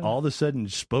somebody that all of a sudden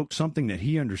spoke something that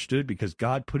he understood because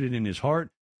God put it in his heart,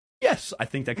 yes, I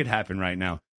think that could happen right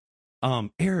now.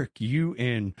 Eric, you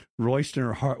in Royston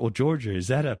or Hartwell, Georgia, is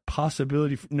that a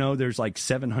possibility? No, there's like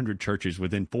 700 churches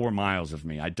within 4 miles of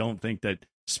me. I don't think that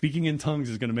speaking in tongues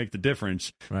is going to make the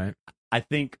difference. Right. I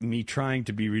think me trying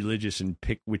to be religious and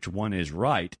pick which one is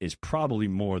right is probably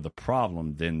more the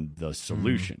problem than the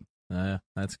solution.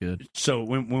 That's good. So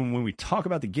when we talk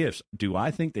about the gifts, do I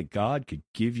think that God could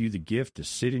give you the gift to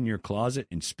sit in your closet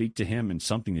and speak to him in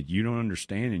something that you don't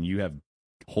understand and you have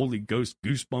Holy Ghost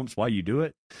goosebumps while you do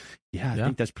it? Yeah, I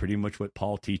think that's pretty much what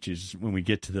Paul teaches when we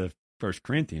get to the 1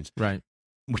 Corinthians. Right.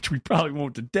 Which we probably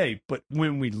won't today. But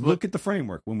when we look at the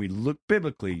framework, when we look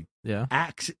biblically,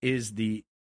 Acts is the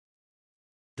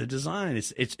design.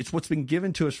 It's what's been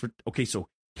given to us for, okay, so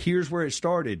here's where it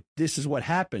started. This is what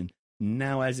happened.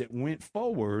 Now, as it went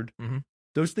forward,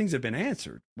 those things have been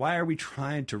answered. Why are we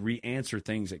trying to re-answer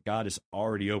things that God has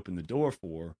already opened the door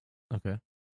for? Okay.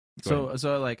 So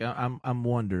like, I'm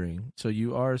wondering, so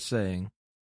you are saying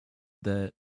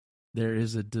that there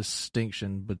is a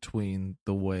distinction between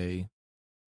the way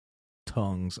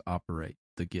tongues operate,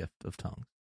 the gift of tongues.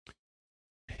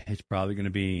 It's probably going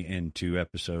to be in 2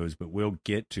 episodes, but we'll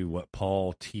get to what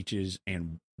Paul teaches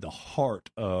and the heart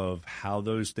of how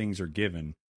those things are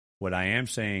given. What I am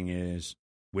saying is,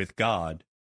 with God,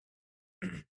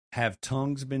 have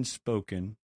tongues been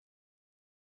spoken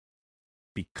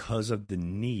because of the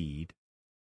need?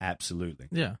 Absolutely.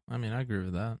 Yeah, I mean, I agree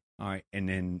with that. All right, and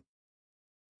then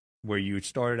where you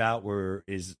started out, where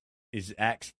is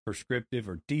Acts prescriptive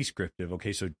or descriptive?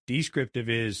 Okay, so descriptive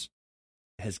is,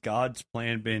 has God's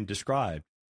plan been described?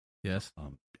 Yes.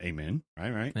 Amen.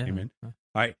 Right. Yeah. Amen. All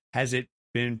right. Has it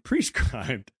been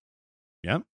prescribed?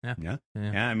 Yeah.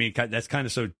 I mean, that's kind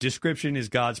of, so description is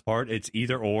God's part. It's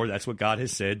either or. That's what God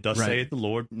has said. Thus saith the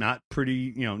Lord. Not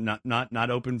pretty,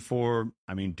 not open for,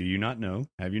 I mean, do you not know?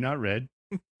 Have you not read?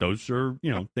 Those are,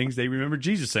 things they remember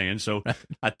Jesus saying. So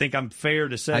I think I'm fair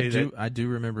to say I do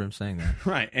remember him saying that.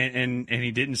 Right. And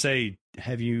he didn't say,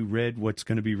 have you read what's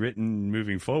going to be written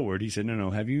moving forward? He said,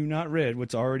 no, have you not read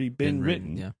what's already been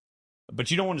written? Yeah. But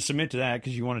you don't want to submit to that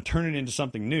because you want to turn it into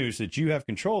something new so that you have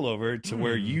control over it, to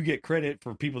where you get credit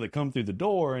for people that come through the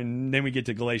door. And then we get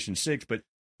to Galatians 6. But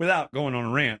without going on a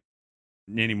rant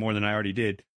any more than I already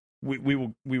did, we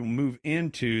will move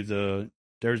into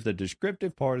there's the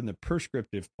descriptive part and the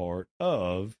prescriptive part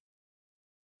of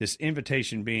this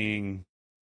invitation being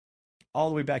all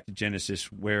the way back to Genesis,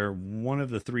 where one of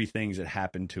the 3 things that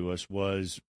happened to us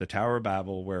was the Tower of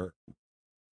Babel, where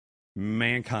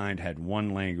mankind had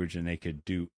one language and they could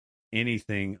do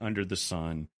anything under the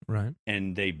sun. Right.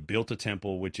 And they built a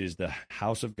temple, which is the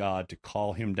house of God, to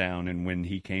call him down. And when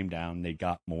he came down, they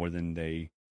got more than they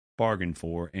bargained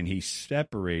for. And he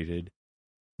separated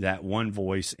that one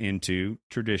voice into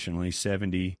traditionally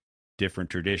 70 different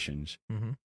traditions.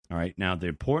 Mm-hmm. All right. Now, the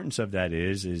importance of that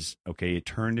is, okay, it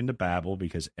turned into Babel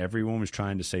because everyone was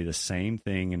trying to say the same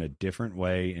thing in a different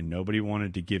way, and nobody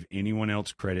wanted to give anyone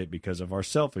else credit because of our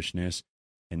selfishness.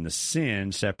 And the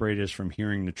sin separated us from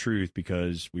hearing the truth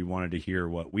because we wanted to hear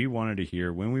what we wanted to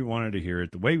hear, when we wanted to hear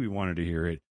it, the way we wanted to hear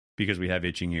it, because we have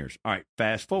itching ears. All right.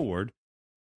 Fast forward.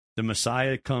 The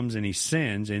Messiah comes and he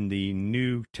sends in the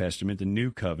New Testament, the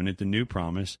New Covenant, the New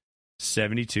Promise,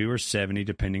 72 or 70,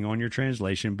 depending on your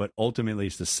translation, but ultimately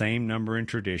it's the same number in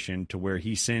tradition, to where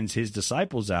he sends his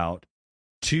disciples out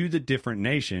to the different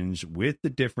nations with the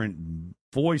different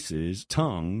voices,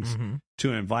 tongues,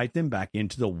 to invite them back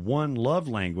into the one love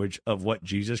language of what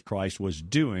Jesus Christ was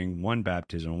doing: one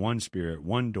baptism, one Spirit,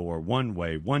 one door, one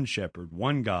way, one shepherd,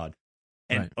 one God,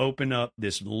 and open up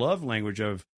this love language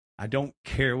of, I don't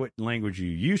care what language you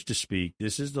used to speak,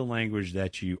 this is the language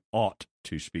that you ought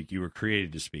to speak. You were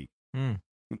created to speak.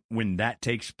 When that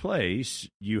takes place,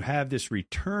 you have this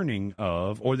returning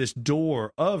of, or this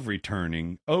door of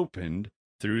returning opened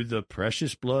through the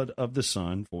precious blood of the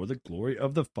Son for the glory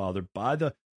of the Father, by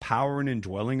the power and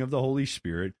indwelling of the Holy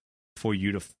Spirit, for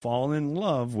you to fall in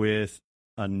love with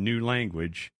a new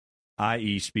language,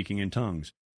 i.e. speaking in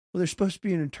tongues. Well, there's supposed to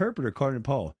be an interpreter, according to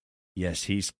Paul. Yes,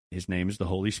 his name is the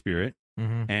Holy Spirit,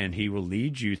 and he will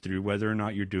lead you through whether or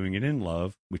not you're doing it in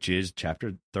love, which is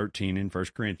chapter 13 in 1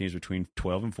 Corinthians between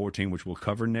 12 and 14, which we'll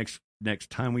cover next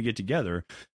time we get together.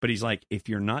 But he's like, if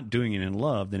you're not doing it in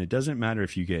love, then it doesn't matter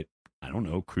if you get, I don't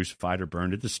know, crucified or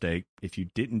burned at the stake. If you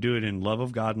didn't do it in love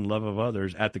of God and love of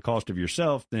others at the cost of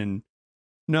yourself, then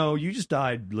no, you just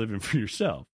died living for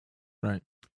yourself. Right.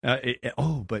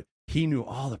 But he knew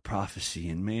all the prophecy,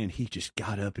 and man, he just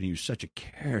got up and he was such a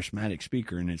charismatic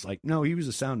speaker. And it's like, no, he was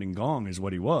a sounding gong is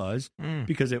what he was,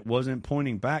 because it wasn't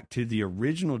pointing back to the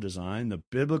original design, the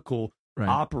biblical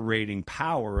operating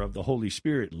power of the Holy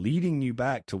Spirit, leading you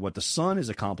back to what the Son has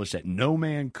accomplished that no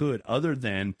man could other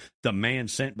than the man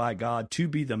sent by God to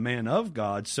be the man of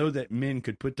God, so that men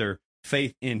could put their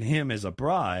faith in him as a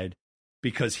bride,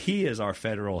 because he is our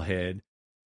federal head.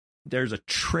 There's a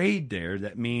trade there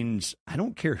that means I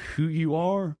don't care who you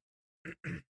are,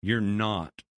 you're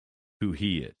not who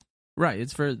he is. Right.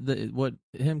 It's for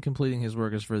him completing his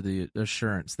work is for the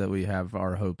assurance that we have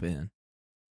our hope in.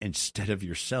 Instead of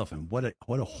yourself. And what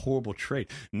a horrible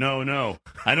trade. No,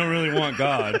 I don't really want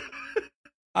God.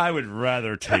 I would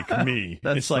rather take me.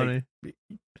 That's funny. Like,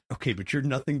 okay, but you're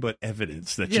nothing but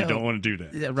evidence that you don't want to do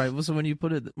that. Yeah, right. Well, so when you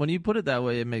put it that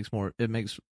way, it makes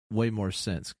way more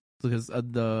sense, because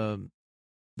the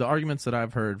arguments that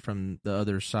I've heard from the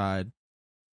other side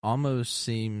almost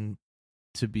seem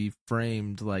to be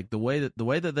framed like the way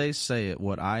that they say it.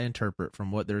 What I interpret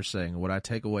from what they're saying, what I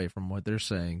take away from what they're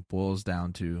saying, boils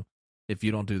down to, if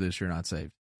you don't do this, you're not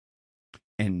saved.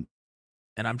 And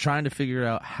I'm trying to figure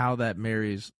out how that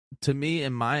marries. To me,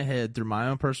 in my head, through my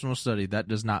own personal study, that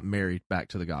does not marry back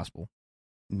to the gospel.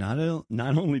 Not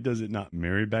only does it not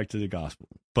marry back to the gospel,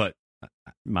 but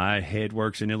my head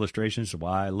works in illustrations, so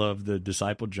why I love the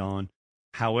disciple John.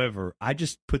 However, I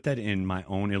just put that in my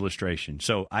own illustration.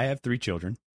 So I have 3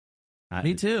 children.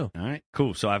 Me too. All right,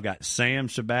 cool. So I've got Sam,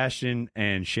 Sebastian,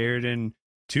 and Sheridan,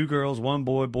 2 girls, 1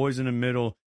 boy, boys in the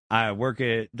middle. I work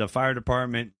at the fire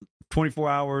department 24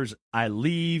 hours. I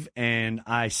leave and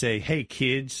I say, hey,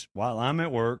 kids, while I'm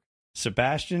at work,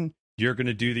 Sebastian, you're going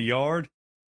to do the yard.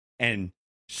 And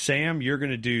Sam, you're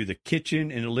going to do the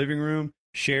kitchen and the living room.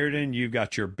 Sheridan, you've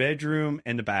got your bedroom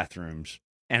and the bathrooms.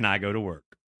 And I go to work.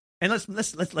 And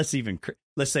let's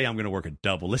say I'm going to work a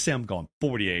double. Let's say I'm going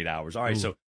 48 hours. All right,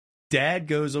 so Dad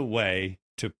goes away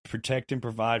to protect and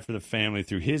provide for the family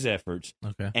through his efforts.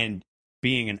 Okay. And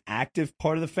being an active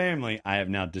part of the family, I have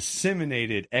now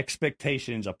disseminated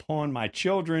expectations upon my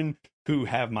children who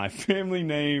have my family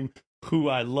name, who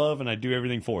I love and I do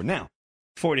everything for. Now,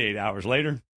 48 hours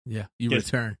later,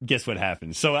 return. Guess what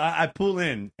happens? So I pull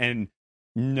in, and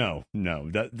no,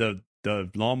 the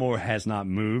lawnmower has not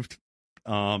moved.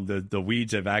 The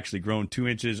weeds have actually grown 2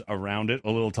 inches around it,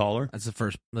 a little taller.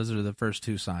 Those are the first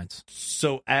 2 signs.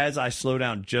 So as I slow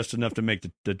down just enough to make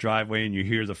the driveway, and you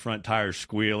hear the front tires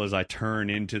squeal as I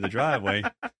turn into the driveway,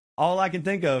 all I can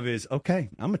think of is, okay,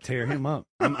 I'm going to tear him up.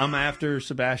 I'm after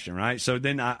Sebastian, right? So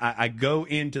then I go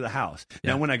into the house.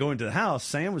 Yeah. Now, when I go into the house,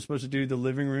 Sam was supposed to do the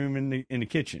living room and the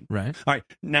kitchen. Right. All right.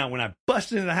 Now, when I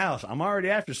bust into the house, I'm already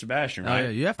after Sebastian, right? Oh, yeah,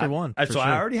 you after one. So sure.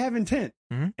 I already have intent.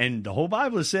 Mm-hmm. And the whole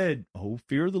Bible has said,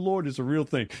 fear of the Lord is a real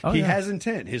thing. He has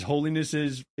intent. His holiness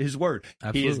is his word.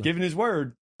 Absolutely. He has given his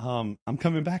word. I'm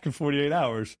coming back in 48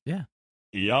 hours. Yeah.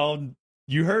 Y'all,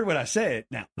 you heard what I said.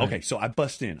 Now, okay, so I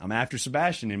bust in. I'm after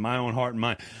Sebastian in my own heart and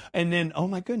mind. And then, oh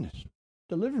my goodness,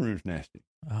 the living room's nasty.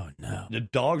 Oh, no. The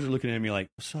dogs are looking at me like,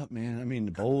 what's up, man? I mean,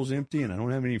 the bowl's empty and I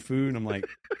don't have any food. And I'm like,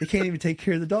 they can't even take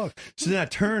care of the dogs. So then I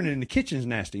turn and the kitchen's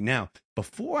nasty. Now,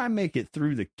 before I make it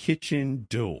through the kitchen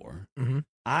door,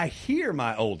 I hear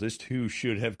my oldest, who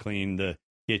should have cleaned the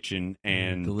kitchen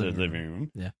and the living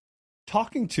room,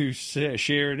 talking to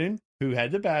Sheridan, who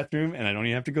had the bathroom, and I don't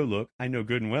even have to go look. I know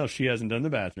good and well she hasn't done the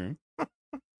bathroom.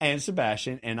 And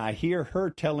Sebastian, and I hear her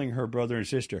telling her brother and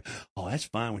sister, oh, that's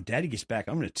fine. When Daddy gets back,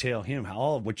 I'm going to tell him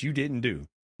all of what you didn't do.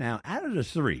 Now, out of the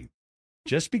 3,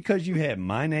 just because you had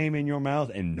my name in your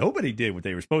mouth and nobody did what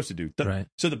they were supposed to do.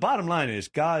 So the bottom line is,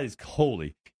 God is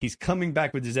holy. He's coming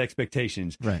back with his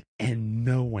expectations, and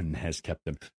no one has kept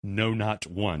them. No, not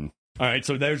one. All right,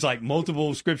 so there's like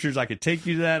multiple scriptures I could take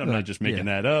you to that. I'm not just making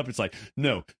that up. It's like,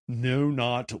 no,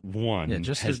 not one. Yeah,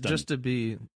 just to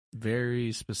be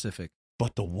very specific.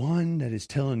 But the one that is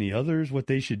telling the others what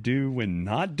they should do when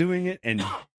not doing it and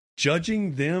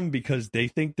judging them because they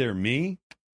think they're me.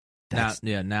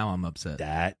 Now I'm upset.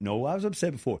 I was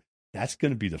upset before. That's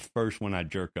going to be the first one I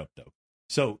jerk up, though.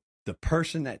 So the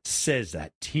person that says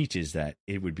that, teaches that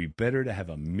it would be better to have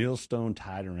a millstone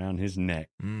tied around his neck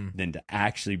than to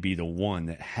actually be the one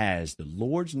that has the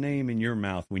Lord's name in your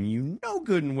mouth when you know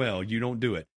good and well you don't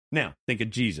do it. Now, think of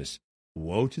Jesus.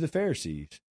 Woe to the Pharisees.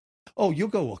 Oh, you'll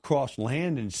go across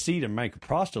land and sea to make a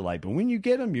proselyte, but when you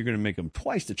get them, you're going to make them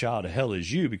twice the child of hell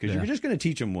as you, because you're just going to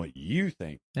teach them what you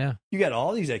think. Yeah. You got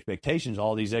all these expectations,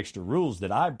 all these extra rules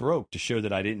that I broke to show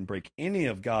that I didn't break any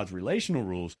of God's relational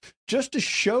rules, just to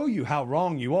show you how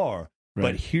wrong you are. Right.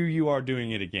 But here you are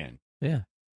doing it again. Yeah.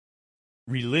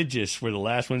 Religious were the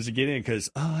last ones to get in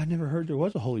because, I never heard there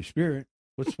was a Holy Spirit.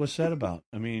 What's that about?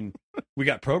 I mean, we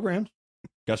got programs,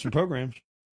 got some programs.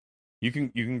 You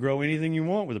can grow anything you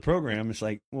want with a program. It's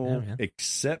like, well,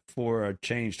 except for a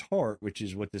changed heart, which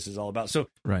is what this is all about. So,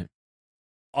 right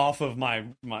off of my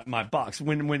box,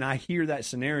 when I hear that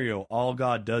scenario, all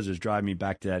God does is drive me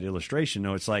back to that illustration.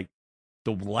 No, it's like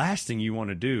the last thing you want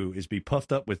to do is be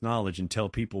puffed up with knowledge and tell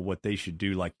people what they should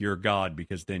do like you're God,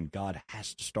 because then God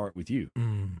has to start with you.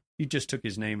 You just took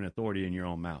his name and authority in your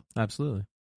own mouth. Absolutely.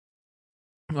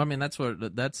 Well, I mean, that's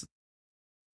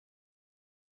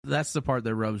the part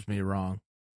that rubs me wrong,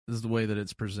 is the way that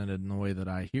it's presented and the way that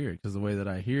I hear it. Because the way that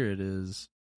I hear it is,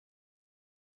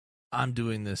 I'm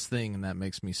doing this thing and that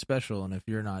makes me special. And if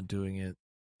you're not doing it,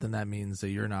 then that means that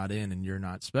you're not in and you're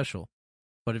not special.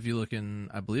 But if you look in,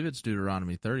 I believe it's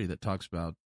Deuteronomy 30 that talks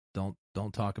about, don't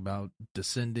talk about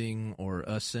descending or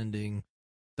ascending.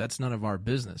 That's none of our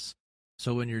business.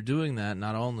 So when you're doing that,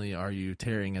 not only are you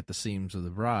tearing at the seams of the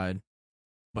bride,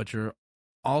 but you're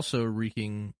also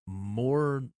wreaking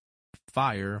more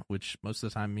fire, which most of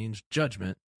the time means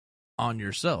judgment, on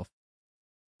yourself.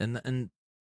 And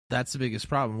that's the biggest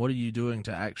problem. What are you doing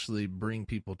to actually bring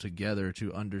people together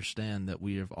to understand that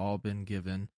we have all been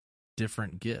given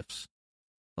different gifts?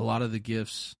 A lot of the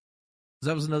gifts,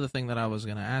 that was another thing that I was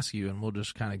going to ask you, and we'll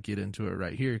just kind of get into it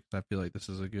right here, because I feel like this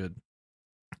is a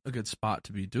good spot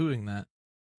to be doing that.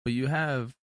 But you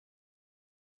have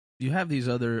these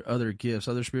other gifts,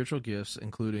 other spiritual gifts,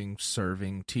 including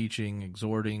serving, teaching,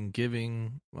 exhorting,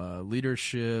 giving,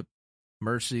 leadership,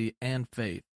 mercy, and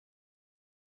faith.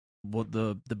 Well,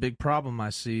 the big problem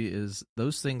I see is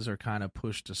those things are kind of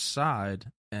pushed aside,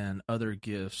 and other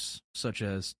gifts, such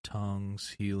as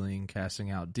tongues, healing, casting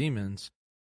out demons,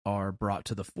 are brought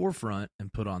to the forefront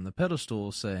and put on the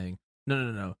pedestal, saying,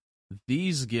 no.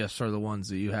 These gifts are the ones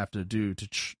that you have to do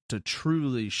to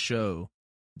truly show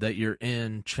that you're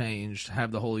changed,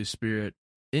 have the Holy Spirit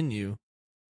in you.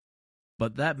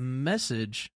 But that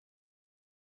message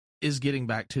is getting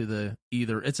back to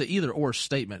it's an either or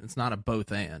statement. It's not a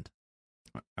both and.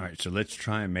 All right, so let's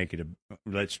try and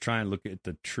look at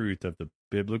the truth of the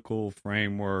biblical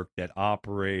framework that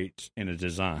operates in a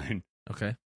design.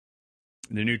 Okay.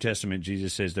 In the New Testament,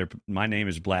 Jesus says, my name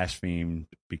is blasphemed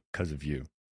because of you.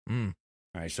 All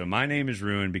right, so my name is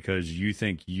ruined because you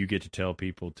think you get to tell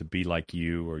people to be like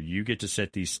you, or you get to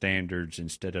set these standards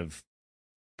instead of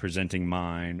presenting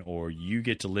mine, or you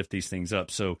get to lift these things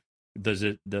up. So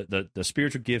the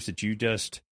spiritual gifts that you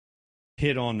just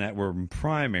hit on that were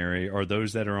primary are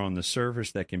those that are on the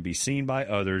surface that can be seen by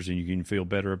others, and you can feel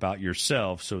better about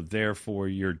yourself. So therefore,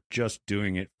 you're just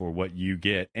doing it for what you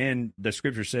get. And the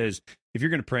scripture says, if you're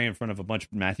going to pray in front of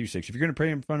Matthew 6, if you're going to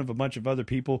pray in front of a bunch of other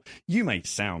people, you may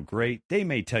sound great. They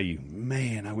may tell you,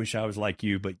 man, I wish I was like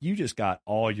you, but you just got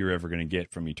all you're ever going to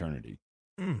get from eternity.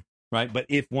 Right? But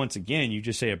if, once again, you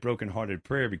just say a brokenhearted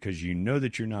prayer because you know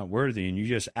that you're not worthy, and you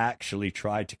just actually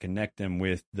try to connect them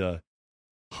with the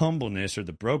humbleness or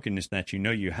the brokenness that you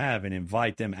know you have, and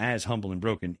invite them as humble and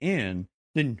broken in,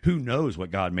 then who knows what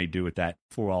God may do with that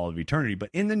for all of eternity.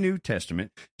 But in the New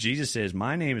Testament, Jesus says,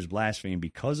 my name is blasphemed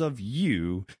because of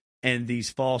you and these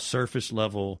false surface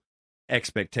level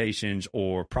expectations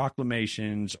or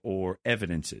proclamations or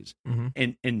evidences.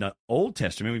 And in the Old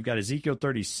Testament, we've got Ezekiel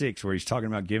 36, where he's talking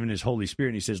about giving his Holy Spirit.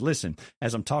 And he says, listen,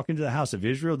 as I'm talking to the house of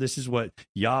Israel, this is what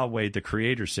Yahweh, the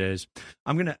Creator, says.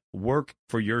 I'm going to work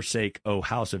for your sake, O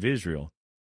house of Israel,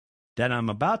 that I'm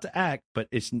about to act, but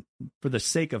it's for the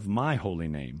sake of my holy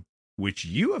name, which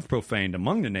you have profaned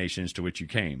among the nations to which you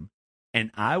came. And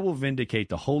I will vindicate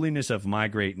the holiness of my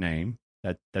great name.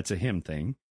 That's a him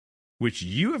thing. Which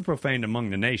you have profaned among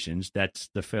the nations, that's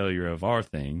the failure of our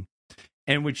thing,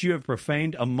 and which you have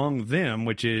profaned among them,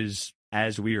 which is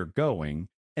as we are going,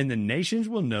 and the nations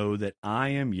will know that I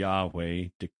am Yahweh,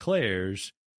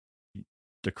 declares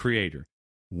the Creator,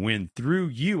 when through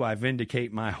you I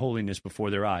vindicate my holiness before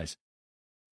their eyes.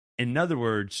 In other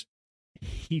words,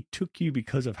 he took you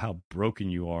because of how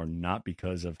broken you are, not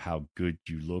because of how good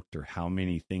you looked or how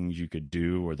many things you could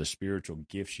do or the spiritual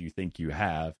gifts you think you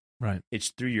have. Right. It's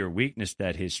through your weakness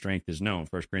that his strength is known.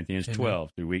 1 Corinthians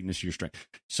 12, through weakness, your strength.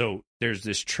 So there's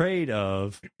this trade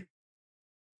of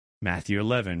Matthew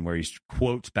 11, where he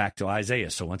quotes back to Isaiah.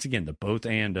 So once again, the both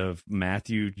and of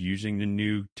Matthew using the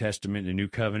New Testament, the New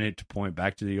Covenant, to point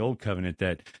back to the Old Covenant,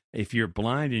 that if you're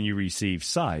blind and you receive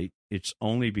sight, it's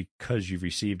only because you've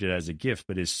received it as a gift.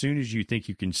 But as soon as you think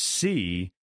you can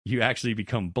see, you actually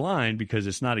become blind because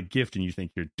it's not a gift and you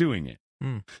think you're doing it.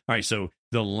 All right, so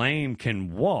the lame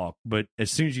can walk, but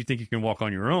as soon as you think you can walk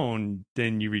on your own,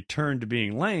 then you return to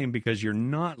being lame because you're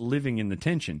not living in the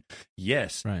tension.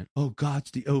 Yes. Right. Oh, God's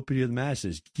the opening of the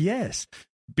masses. Yes,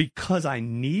 because I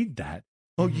need that.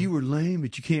 Oh, you were lame,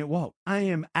 but you can't walk. I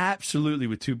am absolutely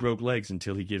with two broke legs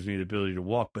until he gives me the ability to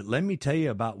walk. But let me tell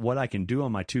you about what I can do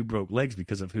on my two broke legs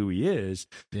because of who he is.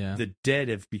 Yeah. The dead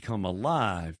have become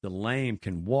alive. The lame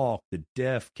can walk. The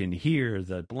deaf can hear.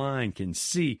 The blind can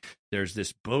see. There's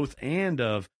this both and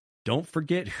of, don't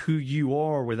forget who you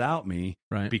are without me,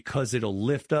 right, because it'll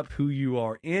lift up who you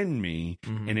are in me.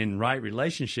 And in right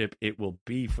relationship, it will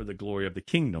be for the glory of the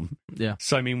kingdom. Yeah.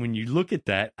 So, I mean, when you look at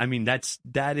that, I mean,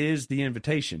 that is the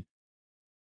invitation.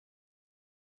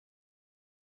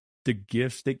 The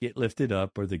gifts that get lifted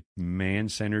up are the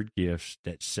man-centered gifts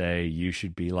that say you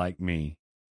should be like me,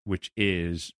 which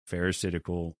is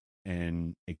pharisaical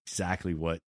and exactly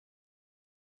what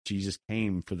Jesus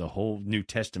came for the whole New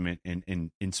Testament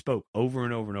and spoke over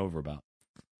and over and over about.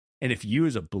 And if you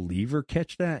as a believer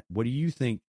catch that, what do you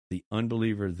think the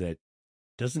unbeliever that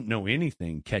doesn't know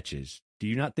anything catches? Do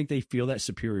you not think they feel that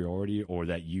superiority or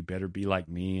that you better be like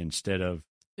me instead of...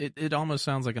 It almost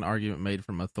sounds like an argument made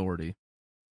from authority.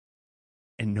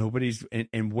 And nobody's,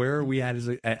 and where are we at?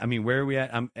 Where are we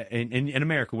at? In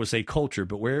America, we'll say culture,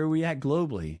 but where are we at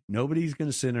globally? Nobody's going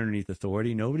to sit underneath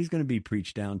authority. Nobody's going to be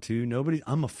preached down to.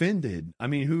 I'm offended. I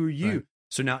mean, who are you? Right.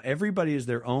 So now everybody is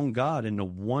their own God. And the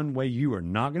one way you are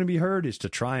not going to be heard is to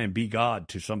try and be God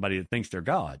to somebody that thinks they're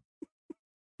God.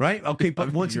 Right? Okay.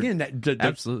 But once again,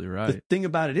 absolutely right. The thing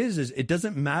about it is it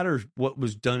doesn't matter what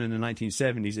was done in the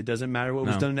 1970s. It doesn't matter what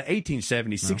was done in the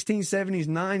 1870s, 1670s,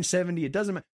 970. It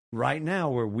doesn't matter. Right now,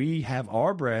 where we have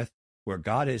our breath, where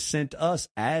God has sent us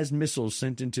as missiles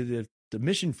sent into the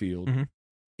mission field,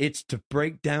 it's to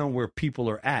break down where people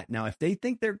are at. Now, if they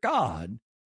think they're God,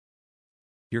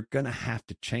 you're going to have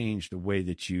to change the way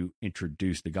that you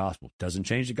introduce the gospel. Doesn't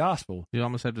change the gospel. You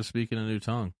almost have to speak in a new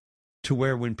tongue. To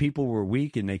where when people were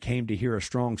weak and they came to hear a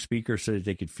strong speaker so that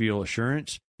they could feel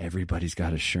assurance, everybody's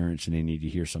got assurance and they need to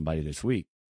hear somebody that's weak.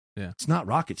 Yeah. It's not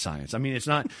rocket science. I mean,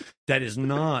 that is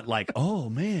not like, oh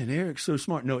man, Eric's so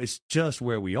smart. No, it's just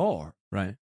where we are.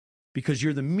 Right. Because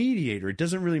you're the mediator. It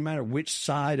doesn't really matter which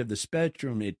side of the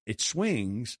spectrum it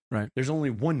swings. Right. There's only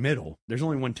one middle. There's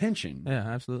only one tension. Yeah,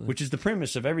 absolutely. Which is the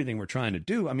premise of everything we're trying to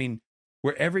do. I mean,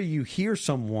 wherever you hear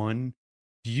someone,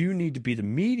 you need to be the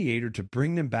mediator to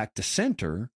bring them back to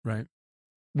center. Right.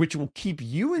 Which will keep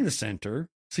you in the center.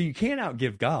 So you can't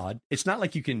outgive God. It's not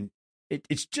like you can,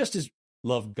 it's just as,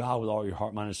 love God with all your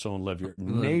heart, mind, and soul, and love your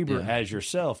neighbor as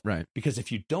yourself. Right. Because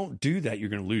if you don't do that, you're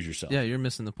going to lose yourself. Yeah, you're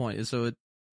missing the point. So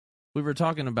we were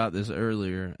talking about this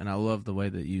earlier, and I love the way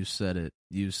that you said it.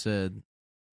 You said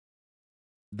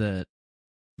that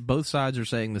both sides are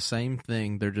saying the same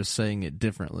thing, they're just saying it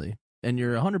differently. And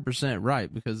you're 100%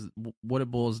 right, because what it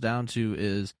boils down to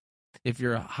is if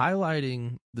you're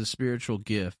highlighting the spiritual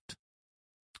gift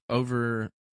over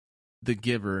the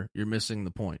giver, you're missing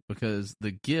the point, because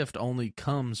the gift only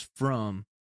comes from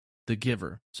the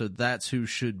giver. So that's who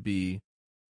should be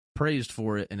praised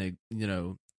for it, and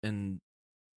and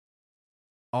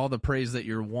all the praise that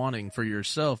you're wanting for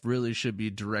yourself really should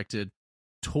be directed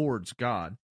towards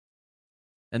God.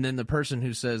 And then the person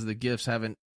who says the gifts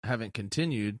haven't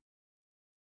continued,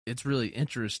 it's really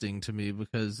interesting to me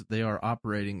because they are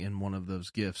operating in one of those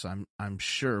gifts. I'm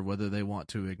sure, whether they want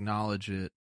to acknowledge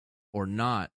it or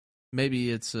not.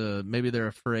 Maybe maybe they're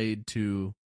afraid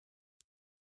to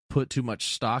put too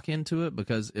much stock into it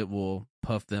because it will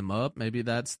puff them up. Maybe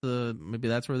that's where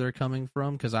they're coming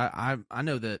from. Because I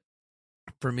know that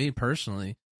for me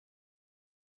personally,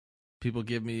 people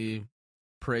give me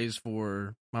praise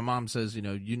for. My mom says,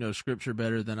 you know scripture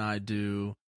better than I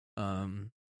do.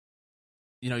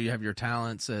 You have your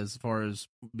talents as far as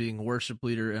being a worship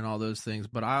leader and all those things.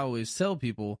 But I always tell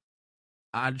people,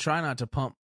 I try not to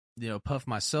puff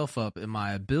myself up in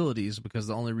my abilities, because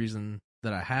the only reason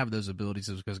that I have those abilities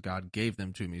is because God gave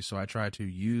them to me. So I try to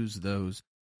use those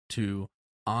to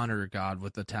honor God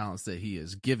with the talents that he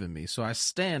has given me. So I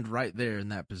stand right there in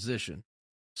that position.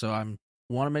 So I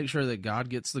want to make sure that God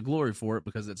gets the glory for it,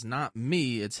 because it's not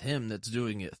me, it's him that's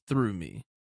doing it through me.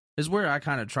 Is where I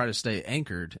kind of try to stay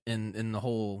anchored in the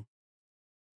whole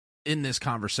in this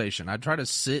conversation. I try to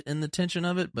sit in the tension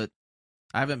of it, but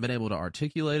I haven't been able to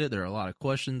articulate it. There are a lot of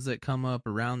questions that come up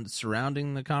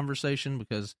surrounding the conversation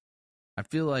because I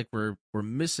feel like we're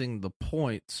missing the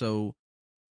point. So,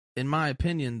 in my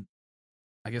opinion,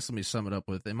 I guess let me sum it up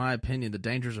with, in my opinion, the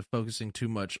dangers of focusing too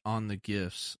much on the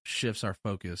gifts shifts our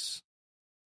focus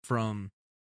from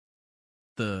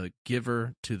the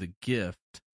giver to the gift.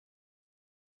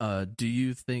 Do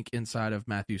you think inside of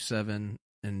Matthew 7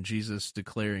 and Jesus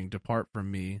declaring, "Depart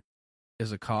from me,"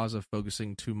 is a cause of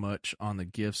focusing too much on the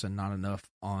gifts and not enough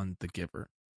on the giver?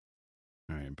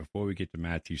 All right, before we get to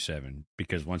Matthew 7,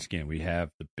 because once again, we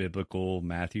have the biblical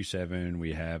Matthew 7,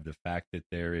 we have the fact that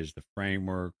there is the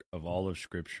framework of all of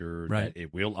Scripture, right, that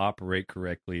it will operate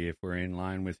correctly if we're in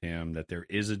line with Him, that there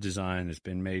is a design that's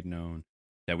been made known,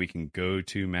 that we can go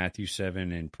to Matthew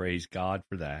 7 and praise God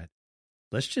for that.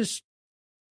 Let's just,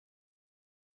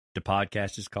 the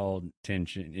podcast is called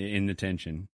Tension, In the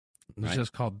Tension. It's right?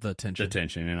 just called The Tension. The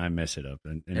tension, and I mess it up.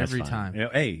 And every that's fine. time. You know,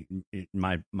 hey,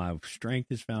 my strength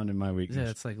is found in my weakness. Yeah,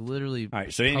 it's like literally. All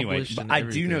right, so anyway, but I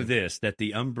do know this, that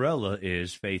the umbrella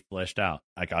is faith fleshed out.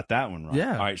 I got that one right.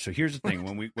 Yeah. All right, so here's the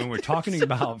thing. When we're talking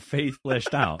about faith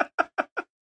fleshed out,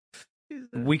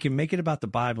 we can make it about the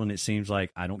Bible, and it seems like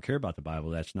I don't care about the Bible.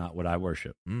 That's not what I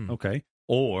worship. Okay.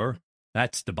 Or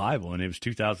that's the Bible, and it was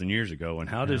 2,000 years ago. And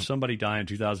how does somebody dying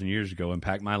 2,000 years ago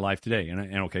impact my life today?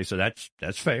 And okay, so that's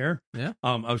fair. Yeah.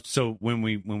 So when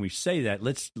we say that,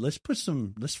 let's put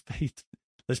some faith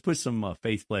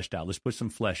fleshed out. Let's put some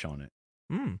flesh on it.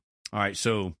 All right.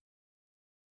 So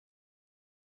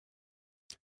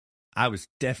I was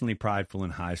definitely prideful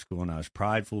in high school, and I was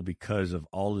prideful because of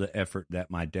all of the effort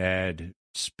that my dad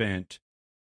spent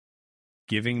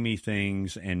giving me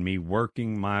things and me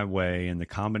working my way, and the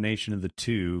combination of the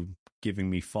two giving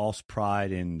me false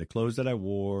pride in the clothes that I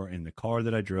wore, and the car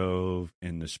that I drove,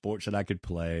 and the sports that I could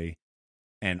play.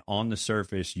 And on the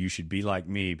surface, you should be like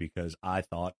me because I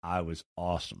thought I was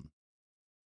awesome.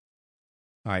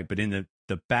 All right, but in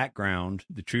the background,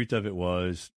 the truth of it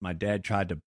was my dad tried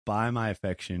to buy my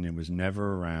affection and was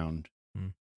never around.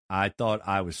 I thought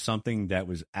I was something that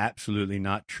was absolutely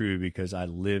not true because I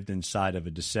lived inside of a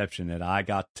deception that I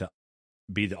got to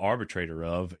be the arbitrator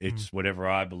of. It's whatever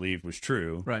I believed was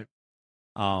true. Right.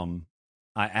 I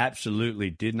absolutely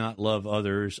did not love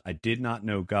others. I did not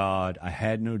know God. I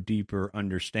had no deeper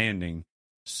understanding.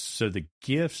 So the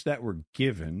gifts that were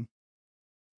given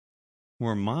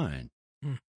were mine.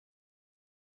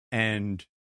 And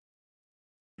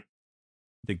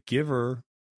the giver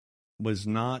was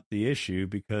not the issue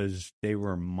because they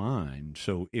were mine.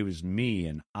 So it was me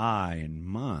and I and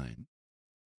mine.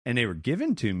 And they were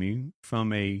given to me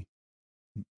from a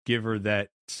giver that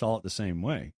saw it the same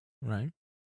way. Right.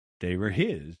 They were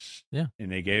his. Yeah.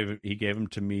 And he gave them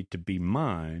to me to be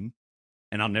mine.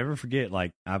 And I'll never forget,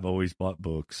 like, I've always bought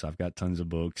books. I've got tons of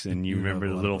books. And you remember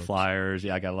the little flyers.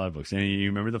 Yeah, I got a lot of books. And you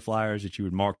remember the flyers that you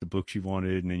would mark the books you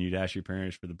wanted, and then you'd ask your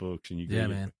parents for the books. And you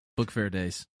man. Book fair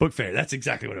days. Book fair. That's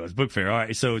exactly what it was. Book fair. All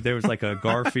right. So there was like a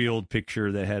Garfield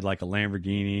picture that had like a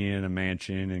Lamborghini and a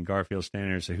mansion, and Garfield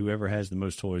standing there. So whoever has the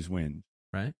most toys wins.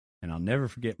 Right. And I'll never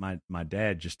forget my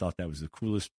dad just thought that was the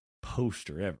coolest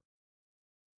poster ever.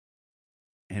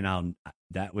 And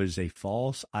that was a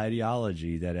false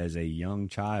ideology that as a young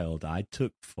child I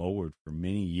took forward for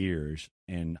many years.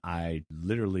 And I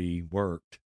literally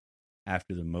worked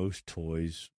after the most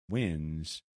toys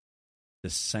wins, the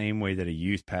same way that a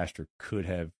youth pastor could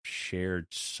have shared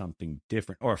something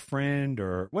different, or a friend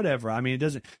or whatever. I mean,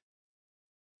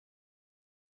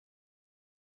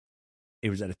 it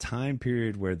was at a time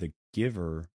period where the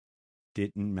giver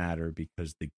didn't matter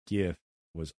because the gift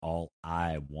was all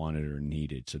I wanted or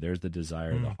needed. So there's the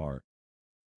desire of the heart.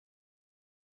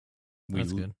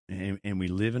 That's good. And we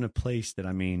live in a place that,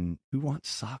 I mean, who wants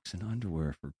socks and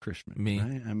underwear for Christmas? Me.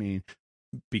 Right? I mean,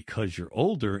 because you're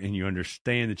older and you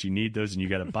understand that you need those and you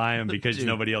got to buy them because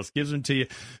nobody else gives them to you.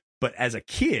 But as a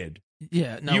kid, you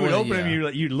would open them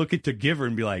and you'd look at the giver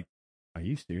and be like, are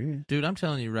you serious? Dude, I'm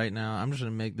telling you right now, I'm just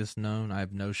going to make this known. I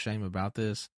have no shame about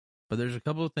this. But there's a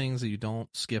couple of things that you don't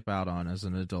skip out on as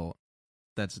an adult.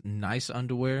 That's nice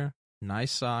underwear,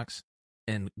 nice socks,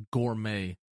 and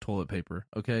gourmet toilet paper,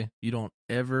 okay? You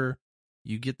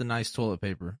get the nice toilet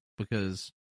paper,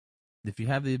 because if you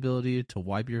have the ability to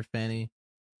wipe your fanny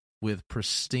with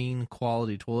pristine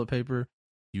quality toilet paper,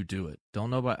 you do it.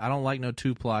 I don't like no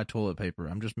 2-ply toilet paper.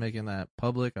 I'm just making that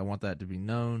public. I want that to be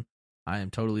known. I am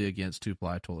totally against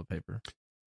 2-ply toilet paper.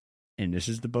 And this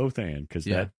is the both and, because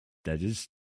that is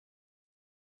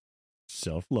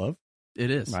self-love. It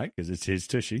is. Right, because it's his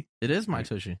tushy. It is my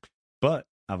tushy. But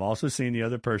I've also seen the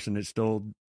other person that stole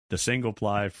the single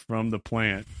ply from the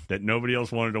plant that nobody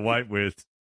else wanted to wipe with,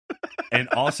 and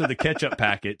also the ketchup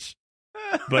packets.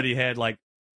 But he had like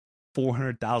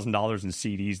 $400,000 in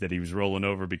CDs that he was rolling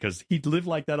over because he'd lived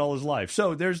like that all his life.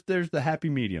 So there's the happy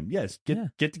medium. Yes, get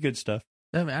the good stuff.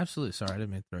 Absolutely. Sorry, I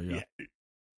didn't mean to throw you off.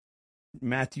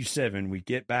 Matthew 7, we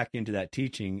get back into that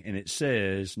teaching, and it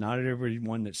says, not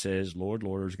everyone that says, Lord,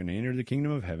 Lord, is going to enter the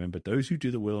kingdom of heaven, but those who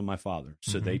do the will of my Father.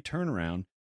 So they turn around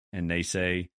and they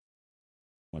say,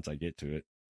 once I get to it,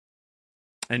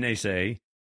 and they say,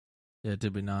 yeah,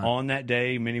 did we not? On that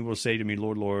day, many will say to me,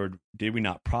 Lord, Lord, did we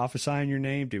not prophesy in your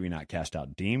name? Did we not cast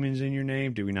out demons in your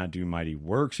name? Did we not do mighty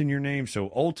works in your name?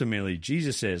 So ultimately,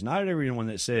 Jesus says, not everyone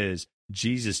that says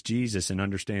Jesus, Jesus, and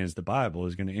understands the Bible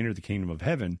is going to enter the kingdom of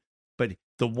heaven, but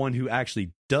the one who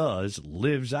actually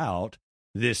lives out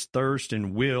this thirst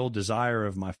and will, desire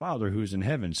of my Father who is in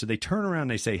heaven. So they turn around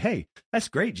and they say, hey, that's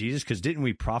great, Jesus, because didn't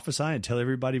we prophesy and tell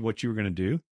everybody what you were going to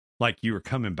do? Like you were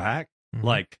coming back?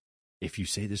 Like, if you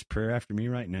say this prayer after me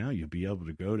right now, you'll be able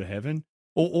to go to heaven.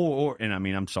 Or, and I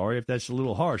mean, I'm sorry if that's a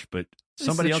little harsh, but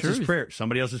somebody else's prayer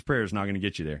is not going to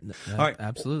get you there. All right.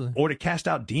 Absolutely. Or to cast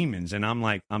out demons. And I'm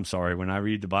like, I'm sorry, when I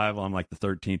read the Bible, I'm like the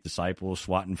 13th disciple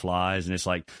swatting flies, and it's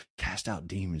like, cast out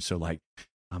demons. So like,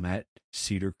 I'm at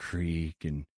Cedar Creek,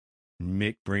 and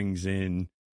Mick brings in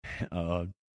of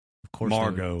course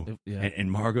Margot,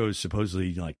 and Margot is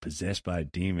supposedly like possessed by a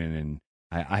demon, and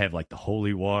I have like the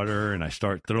holy water, and I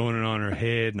start throwing it on her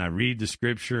head, and I read the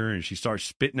scripture, and she starts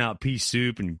spitting out pea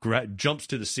soup and jumps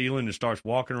to the ceiling and starts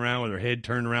walking around with her head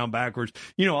turned around backwards.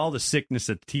 You know, all the sickness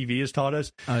that the TV has taught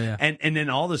us. Oh, yeah. And then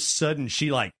all of a sudden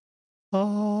she like,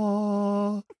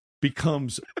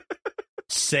 becomes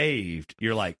saved.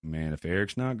 You're like, man, if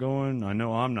Eric's not going, I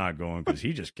know I'm not going, because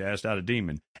he just cast out a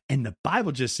demon. And the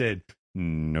Bible just said,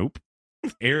 nope.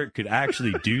 Eric could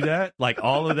actually do that, like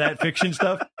all of that fiction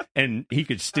stuff, and he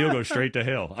could still go straight to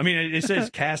hell. I mean, it says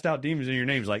cast out demons in your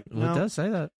name. It's like, well, it does say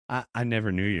that. I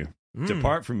never knew you.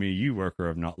 Depart from me, you worker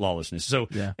of not lawlessness. So,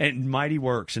 and mighty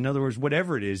works. In other words,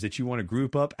 whatever it is that you want to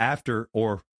group up after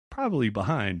or probably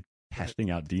behind casting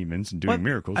out demons and doing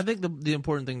miracles. I think the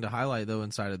important thing to highlight, though,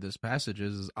 inside of this passage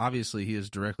is obviously he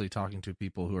is directly talking to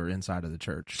people who are inside of the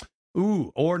church.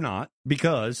 Ooh, or not,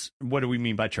 because what do we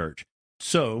mean by church?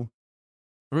 So,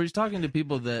 or he's talking to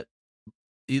people that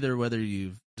either whether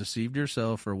you've deceived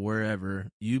yourself or wherever,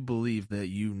 you believe that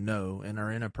you know and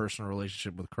are in a personal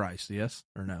relationship with Christ, yes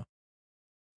or no?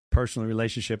 Personal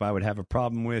relationship I would have a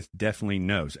problem with, definitely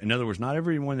no. In other words, not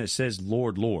everyone that says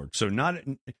Lord, Lord. So in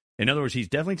other words, he's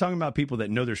definitely talking about people that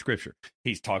know their scripture.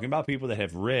 He's talking about people that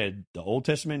have read the Old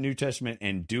Testament, New Testament,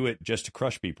 and do it just to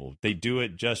crush people. They do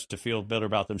it just to feel better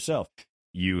about themselves.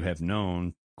 You have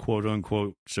known, quote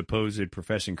unquote, supposed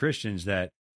professing Christians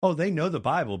that, oh, they know the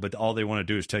Bible, but all they want to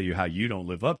do is tell you how you don't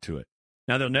live up to it.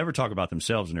 Now, they'll never talk about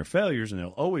themselves and their failures, and they'll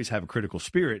always have a critical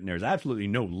spirit, and there's absolutely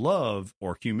no love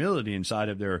or humility inside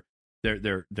of their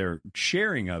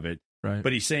sharing of it. Right.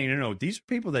 But he's saying, no, these are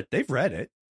people that they've read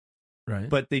it, right?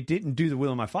 But they didn't do the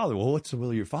will of my Father. Well, what's the will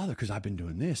of your Father? Because I've been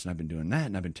doing this, and I've been doing that,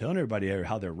 and I've been telling everybody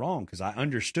how they're wrong because I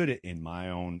understood it in my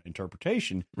own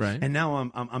interpretation. Right. And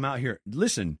now I'm out here,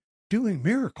 listen, doing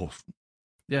miracles.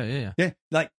 Yeah,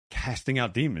 like casting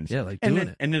out demons. Yeah, like doing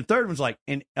it. And the third one's like,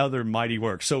 and other mighty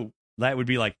works. So that would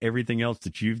be like everything else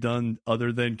that you've done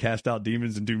other than cast out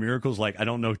demons and do miracles. Like, I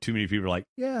don't know too many people are like,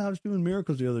 yeah, I was doing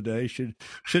miracles the other day. Should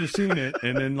have seen it.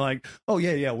 And then like, oh,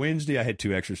 yeah, Wednesday I had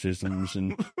 2 exorcisms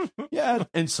and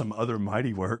and some other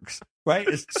mighty works. Right?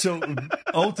 So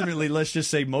ultimately, let's just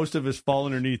say most of us fall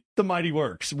underneath the mighty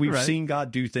works. We've seen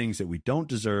God do things that we don't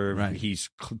deserve. Right. He's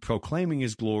proclaiming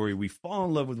his glory. We fall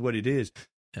in love with what it is.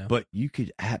 Yeah. But you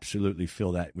could absolutely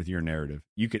fill that with your narrative.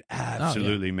 You could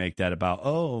absolutely make that about,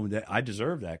 that I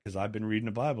deserve that because I've been reading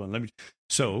the Bible. And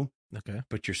okay.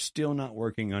 But you're still not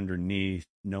working underneath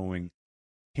knowing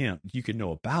him. You could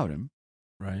know about him,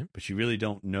 right? But you really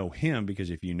don't know him, because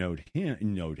if you knowed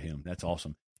him, that's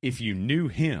awesome. If you knew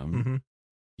him,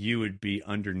 you would be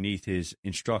underneath his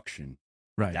instruction.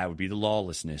 Right. That would be the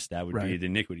lawlessness. That would be the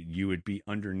iniquity. You would be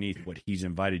underneath what he's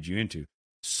invited you into.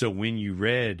 So when you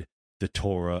read the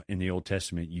Torah in the Old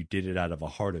Testament, you did it out of a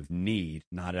heart of need,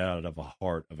 not out of a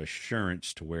heart of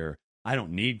assurance to where I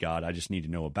don't need God, I just need to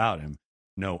know about him.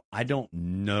 No, I don't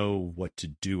know what to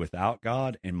do without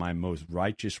God, and my most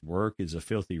righteous work is a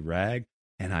filthy rag,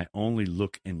 and I only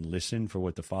look and listen for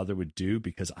what the Father would do,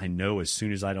 because I know as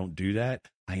soon as I don't do that,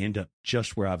 I end up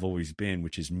just where I've always been,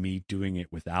 which is me doing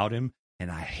it without him. And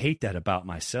I hate that about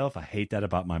myself. I hate that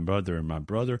about my brother and my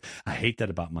brother. I hate that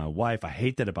about my wife. I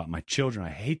hate that about my children. I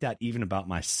hate that even about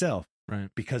myself. Right.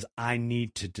 because I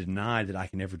need to deny that I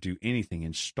can ever do anything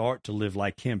and start to live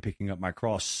like him, picking up my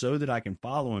cross so that I can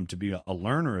follow him, to be a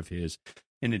learner of his.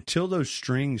 And until those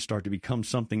strings start to become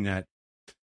something that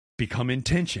become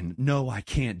intention, no, I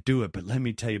can't do it, but let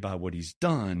me tell you about what he's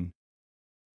done.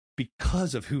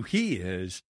 Because of who he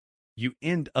is, you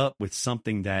end up with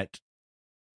something that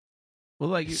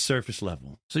surface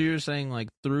level. So you're saying, like,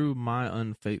 through my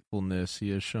unfaithfulness,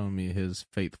 he has shown me his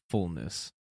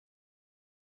faithfulness.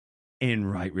 In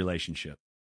right relationship.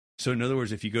 So in other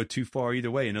words, if you go too far either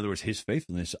way, in other words, his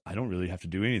faithfulness, I don't really have to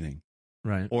do anything.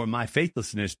 Right. Or my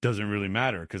faithlessness doesn't really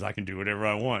matter because I can do whatever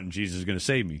I want and Jesus is going to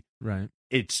save me. Right.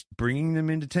 It's bringing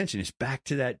them into tension. It's back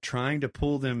to that, trying to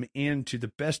pull them into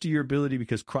the best of your ability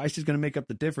because Christ is going to make up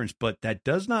the difference. But that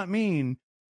does not mean,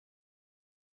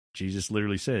 Jesus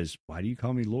literally says, why do you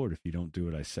call me Lord if you don't do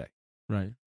what I say?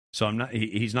 Right. So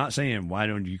he's not saying, why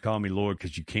don't you call me Lord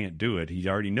because you can't do it? He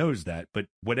already knows that. But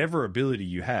whatever ability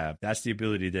you have, that's the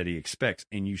ability that he expects.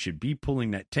 And you should be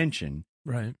pulling that tension.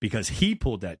 Right. Because he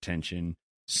pulled that tension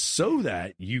so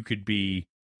that you could be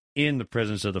in the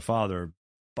presence of the Father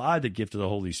by the gift of the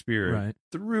Holy Spirit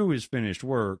through his finished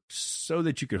work so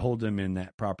that you could hold them in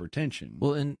that proper tension.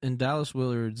 Well, in Dallas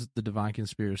Willard's The Divine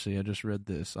Conspiracy, I just read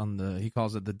this he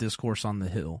calls it the Discourse on the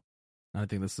Hill. I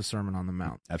think that's the Sermon on the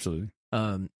Mount. Absolutely.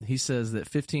 He says that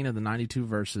 15 of the 92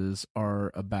 verses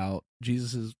are about,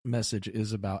 Jesus' message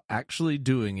is about actually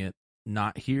doing it,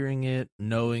 not hearing it,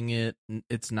 knowing it.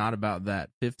 It's not about that.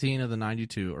 15 of the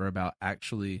 92 are about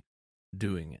actually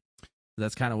doing it.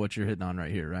 That's kind of what you're hitting on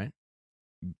right here, right?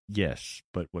 Yes,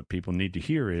 but what people need to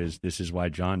hear is this is why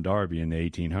John Darby in the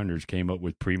 1800s came up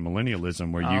with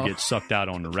premillennialism, where you get sucked out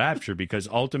on the rapture, because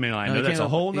ultimately, I know that's a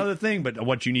whole other thing, but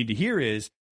what you need to hear is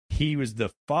he was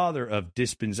the father of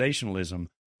dispensationalism,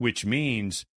 which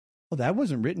means, well, that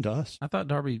wasn't written to us. I thought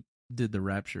Darby did the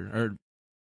rapture.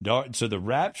 So the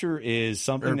rapture is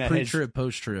something that pre-trib,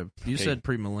 post-trib. You said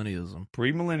premillennialism.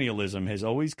 Premillennialism has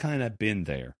always kind of been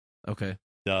there. Okay.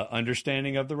 The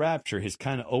understanding of the rapture has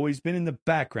kind of always been in the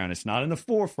background. It's not in the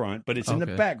forefront, but it's in the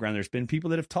background. There's been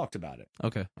people that have talked about it.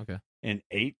 Okay. In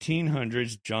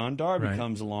 1800s, John Darby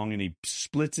comes along and he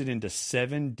splits it into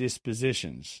 7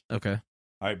 dispositions. Okay.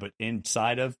 All right, but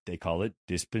inside of, they call it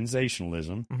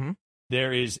dispensationalism, mm-hmm.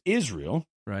 there is Israel,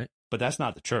 right? But that's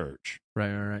not the church.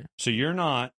 Right. So you're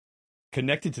not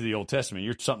connected to the Old Testament.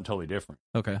 You're something totally different.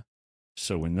 Okay.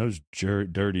 So when those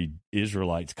dirty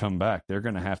Israelites come back, they're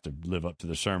going to have to live up to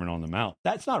the Sermon on the Mount.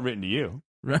 That's not written to you.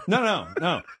 Right. No.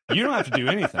 You don't have to do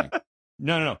anything.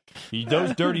 No.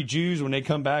 Those dirty Jews, when they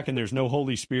come back and there's no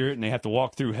Holy Spirit and they have to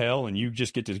walk through hell and you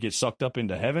just get to get sucked up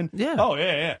into heaven. Yeah. Oh,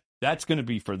 yeah. That's going to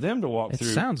be for them to walk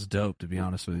through. It sounds dope, to be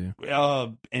honest with you.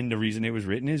 And the reason it was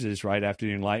written is right after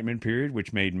the Enlightenment period,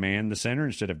 which made man the center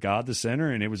instead of God the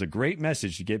center. And it was a great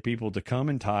message to get people to come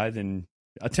and tithe and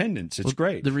attendance. It's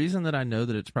great. The reason that I know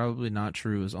that it's probably not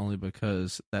true is only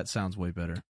because that sounds way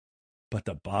better. But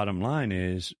the bottom line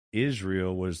is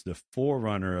Israel was the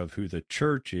forerunner of who the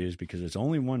church is, because it's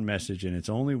only one message and it's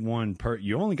only one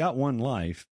you only got one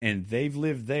life, and they've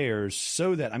lived theirs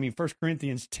so that, 1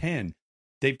 Corinthians 10,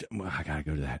 I got to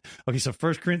go to that. Okay, so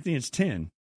 1 Corinthians 10,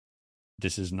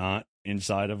 this is not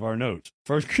inside of our notes.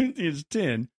 1 Corinthians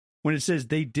 10, when it says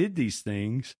they did these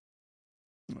things,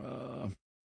 I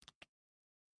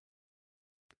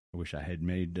wish I had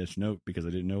made this note because I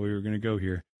didn't know we were going to go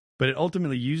here. But it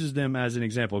ultimately uses them as an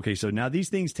example. Okay, so now these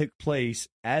things took place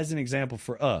as an example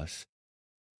for us,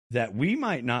 that we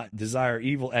might not desire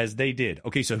evil as they did.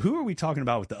 Okay, so who are we talking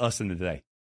about with the us in the they?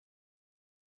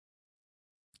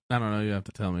 I don't know. You have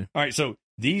to tell me. All right, so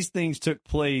these things took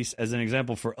place as an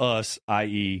example for us,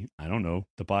 i.e., I don't know,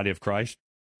 the body of Christ.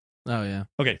 Oh, yeah.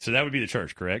 Okay, so that would be the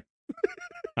church, correct?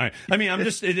 All right.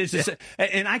 It's just,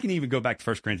 and I can even go back to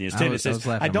 1 Corinthians 10. It says,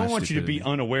 I don't want you to be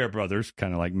unaware, brothers,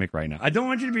 kind of like Mick right now. I don't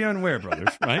want you to be unaware, brothers,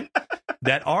 right?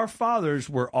 That our fathers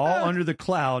were all under the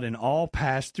cloud and all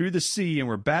passed through the sea and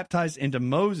were baptized into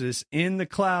Moses in the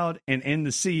cloud and in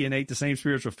the sea, and ate the same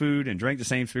spiritual food and drank the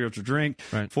same spiritual drink.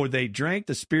 Right. For they drank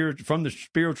from the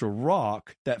spiritual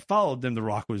rock that followed them. The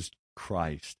rock was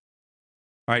Christ.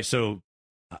 All right. So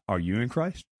are you in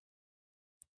Christ?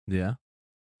 Yeah.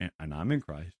 And I'm in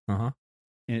Christ. Uh-huh.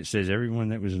 And it says everyone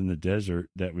that was in the desert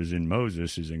that was in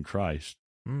Moses is in Christ.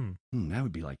 That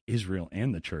would be like Israel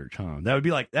and the church, huh? That would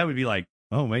be like,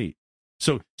 oh, wait.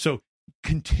 So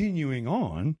continuing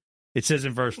on, it says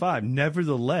in verse 5,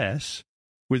 nevertheless,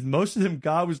 with most of them,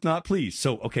 God was not pleased.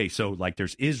 So like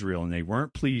there's Israel, and they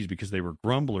weren't pleased because they were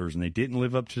grumblers and they didn't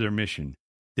live up to their mission.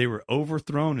 They were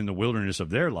overthrown in the wilderness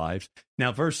of their lives.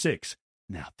 Now, verse 6,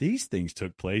 now these things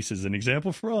took place as an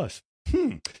example for us.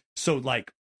 So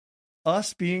like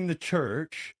us being the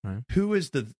church, Right. who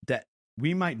is that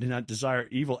we might not desire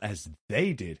evil as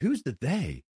they did. Who's the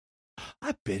they?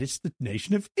 I bet it's the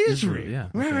nation of Israel. Yeah.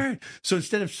 Right. So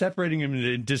instead of separating them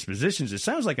into dispositions, it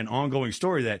sounds like an ongoing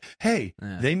story that, hey,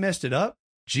 they messed it up.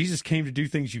 Jesus came to do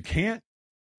things you can't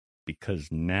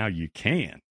because now you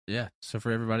can. Yeah. So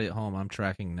for everybody at home, I'm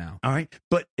tracking now. All right.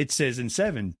 But it says in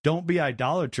 7, don't be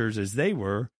idolaters as they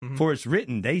were, for it's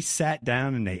written, they sat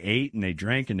down and they ate and they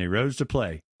drank and they rose to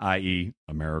play, i.e.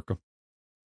 America.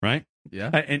 Right?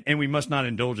 Yeah. And we must not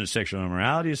indulge in sexual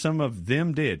immorality as some of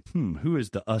them did. Who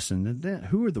is the us and the them?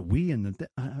 Who are the we and the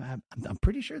them? I'm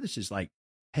pretty sure this is like,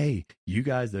 hey, you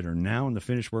guys that are now in the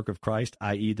finished work of Christ,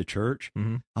 i.e. the church,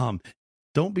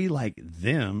 don't be like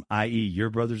them, i.e. your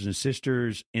brothers and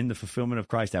sisters in the fulfillment of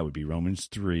Christ. That would be Romans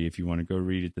 3, if you want to go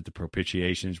read it, that the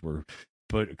propitiations were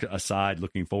put aside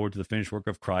looking forward to the finished work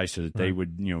of Christ so that they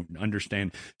would,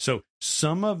 understand. So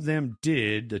some of them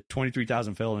did. The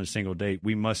 23,000 fell in a single day.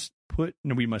 We must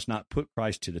not put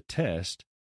Christ to the test,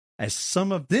 as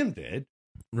some of them did.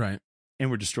 Right.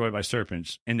 And were destroyed by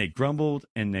serpents. And they grumbled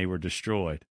and they were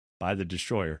destroyed by the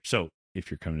destroyer. So if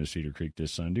you're coming to Cedar Creek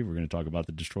this Sunday, we're going to talk about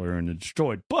the destroyer and the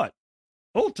destroyed. But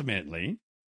ultimately,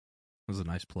 that was a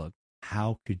nice plug.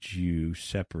 How could you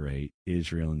separate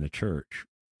Israel and the church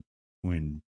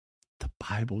when the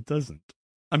Bible doesn't?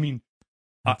 I mean,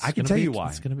 I can tell you why.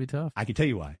 It's going to be tough. I can tell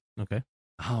you why. Okay.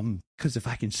 Because if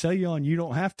I can sell you on, you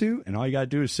don't have to, and all you got to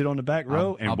do is sit on the back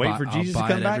row and wait for Jesus to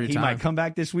come back. He might come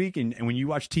back this week, and when you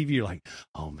watch TV, you're like,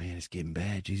 oh man, it's getting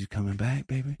bad. Jesus coming back,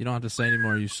 baby. You don't have to say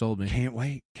anymore. You sold me. Can't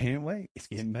wait. It's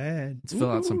getting bad. Let's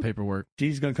fill out some paperwork.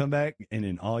 Jesus going to come back, and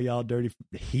then all y'all dirty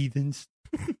heathens,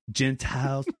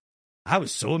 Gentiles. I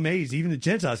was so amazed. Even the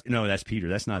Gentiles. No, that's Peter.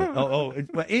 That's not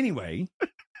it. But anyway.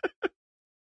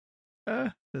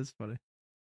 That's funny.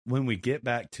 When we get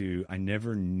back to, I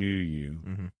never knew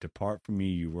you, depart from me,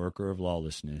 you worker of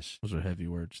lawlessness. Those are heavy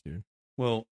words, dude.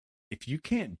 Well, if you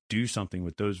can't do something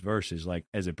with those verses, like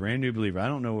as a brand new believer, I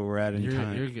don't know where we're at in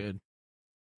time. You're good.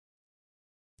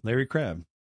 Larry Crabb.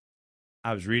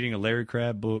 I was reading a Larry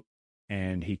Crabb book,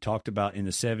 and he talked about in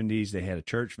the 70s, they had a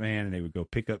church van, and they would go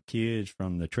pick up kids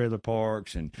from the trailer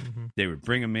parks, and they would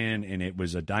bring them in, and it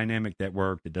was a dynamic that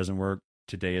worked. It doesn't work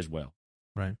today as well.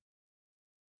 Right.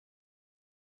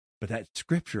 But that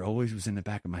scripture always was in the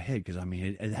back of my head, because, I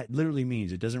mean, that literally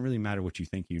means it doesn't really matter what you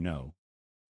think you know.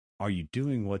 Are you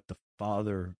doing what the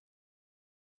Father,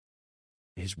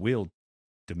 his will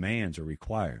demands or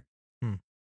requires?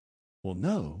 Well,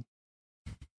 no.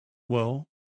 Well,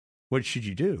 what should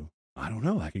you do? I don't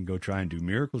know. I can go try and do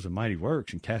miracles and mighty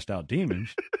works and cast out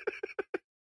demons.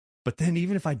 But then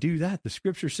even if I do that, the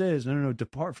scripture says, no,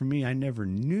 depart from me. I never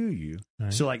knew you.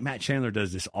 Right. So like Matt Chandler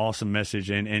does this awesome message,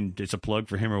 and it's a plug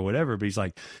for him or whatever. But he's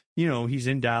like, he's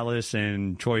in Dallas,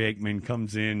 and Troy Aikman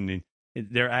comes in, and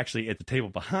they're actually at the table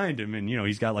behind him. And,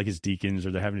 he's got like his deacons,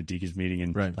 or they're having a deacons meeting.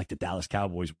 And like the Dallas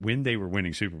Cowboys, when they were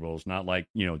winning Super Bowls, not like,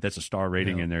 that's a star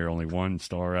rating and they're only 1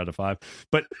 star out of 5.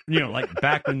 But, like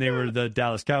back when they were the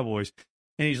Dallas Cowboys.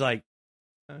 And he's like,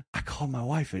 I called my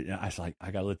wife, and I was like, I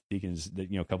got to let the deacons,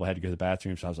 a couple had to go to the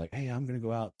bathroom. So I was like, hey, I'm going to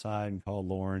go outside and call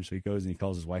Lauren. So he goes and he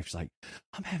calls his wife. She's like,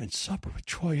 I'm having supper with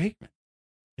Troy Aikman.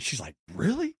 And she's like,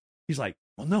 really? He's like,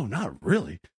 well, no, not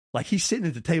really. Like, he's sitting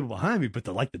at the table behind me, but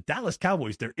the Dallas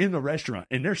Cowboys, they're in the restaurant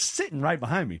and they're sitting right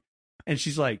behind me. And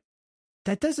she's like,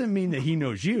 that doesn't mean that he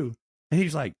knows you. And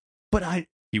he's like, but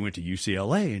he went to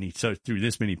UCLA, and he threw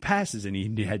this many passes, and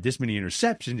he had this many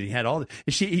interceptions, and he had all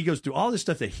he goes through all this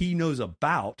stuff that he knows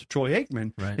about Troy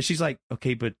Aikman. Right. And she's like,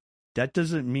 okay, but that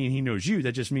doesn't mean he knows you.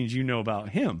 That just means you know about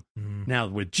him. Now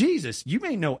with Jesus, you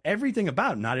may know everything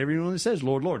about him. Not everyone that says,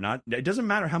 Lord, Lord. It doesn't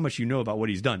matter how much you know about what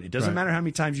he's done. It doesn't matter how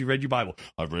many times you read your Bible.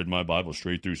 I've read my Bible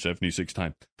straight through 76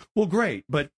 times. Well, great.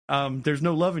 But there's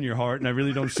no love in your heart, and I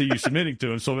really don't see you submitting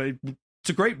to him. So it's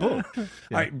a great book. All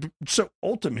right. So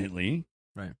ultimately,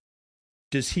 right.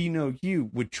 Does he know you?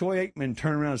 Would Troy Aikman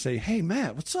turn around and say, hey,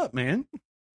 Matt, what's up, man?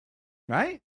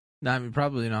 Right? No, I mean,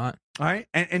 probably not. All right.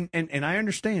 And I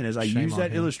understand as I use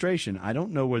that illustration, I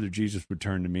don't know whether Jesus would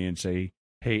turn to me and say,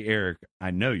 hey, Eric,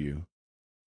 I know you,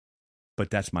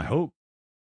 but that's my hope.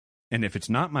 And if it's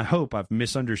not my hope, I've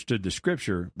misunderstood the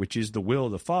scripture, which is the will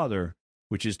of the Father,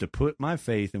 which is to put my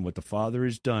faith in what the Father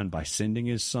has done by sending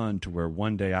his Son, to where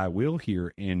one day I will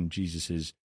hear in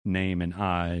Jesus's name and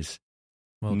eyes,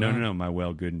 well, no, my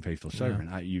well, good and faithful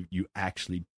servant. Yeah. You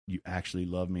actually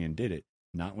loved me and did it.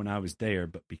 Not when I was there,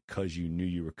 but because you knew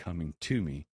you were coming to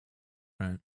me.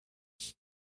 Right.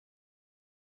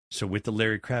 So with the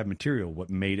Larry Crabb material, what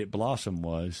made it blossom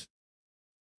was,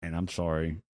 and I'm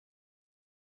sorry,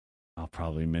 I'll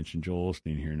probably mention Joel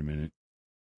Osteen here in a minute.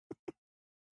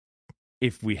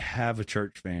 if we have a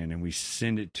church van and we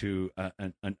send it to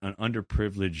an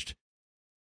underprivileged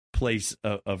place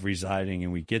of residing,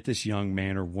 and we get this young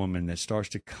man or woman that starts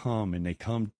to come and they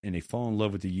fall in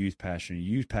love with the youth pastor, and the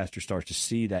youth pastor starts to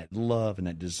see that love and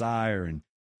that desire and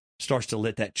starts to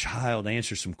let that child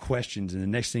answer some questions, and the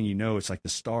next thing you know, it's like the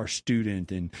star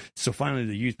student. And so finally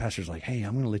the youth pastor's like, hey,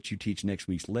 I'm going to let you teach next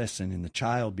week's lesson. And the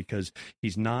child, because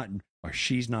he's not or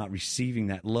she's not receiving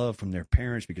that love from their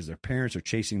parents because their parents are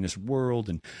chasing this world,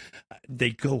 and they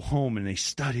go home and they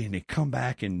study and they come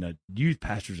back, and the youth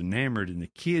pastor's enamored, and the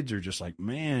kids are just like,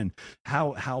 man,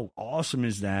 how awesome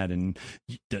is that? And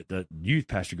the youth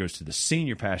pastor goes to the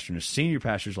senior pastor, and the senior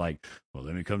pastor's like, well,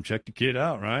 let me come check the kid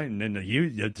out, right? And then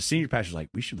the senior pastor's like,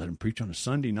 we should let him preach on a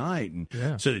Sunday night.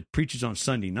 And so it preaches on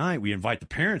Sunday night. We invite the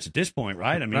parents at this point,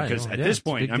 right? I mean, because at this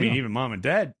point, I mean, even mom and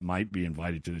dad might be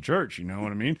invited to the church, you know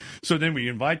what I mean? So then we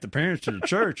invite the parents to the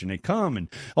church, and they come, and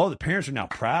the parents are now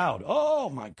proud. Oh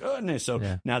my goodness. So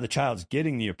now the child's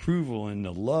getting the approval and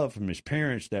the love from his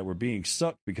parents that were being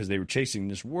sucked because they were chasing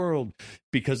this world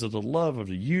because of the love of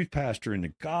the youth pastor and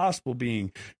the gospel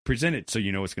being presented. So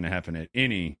you know what's going to happen at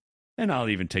any, and I'll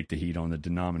even take the heat on the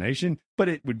denomination, but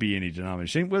it would be any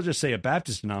denomination. We'll just say a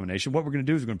Baptist denomination. What we're going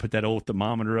to do is we're going to put that old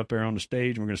thermometer up there on the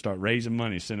stage, and we're going to start raising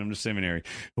money, send them to seminary.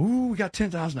 Ooh, we got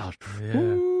 $10,000. Yeah.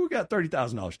 Ooh, we got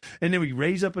 $30,000. And then we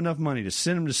raise up enough money to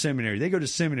send them to seminary. They go to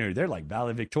seminary. They're like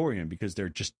valedictorian because they're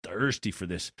just thirsty for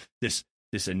this,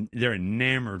 and they're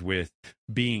enamored with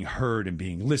being heard and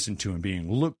being listened to and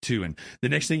being looked to. And the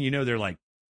next thing you know, they're like,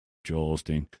 Joel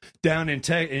Osteen, down in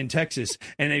Texas,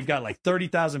 and they've got like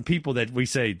 30,000 people that we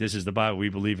say, this is the Bible, we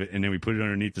believe it, and then we put it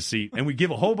underneath the seat, and we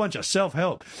give a whole bunch of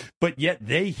self-help, but yet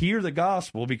they hear the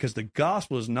gospel because the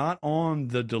gospel is not on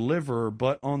the deliverer,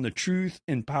 but on the truth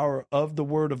and power of the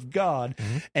word of God,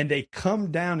 and they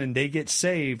come down and they get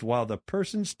saved while the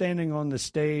person standing on the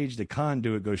stage, the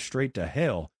conduit, goes straight to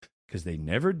hell because they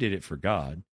never did it for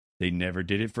God. They never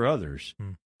did it for others.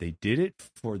 They did it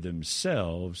for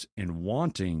themselves and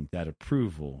wanting that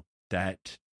approval,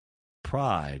 that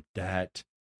pride, that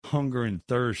hunger and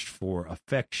thirst for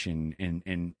affection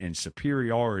and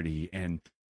superiority. And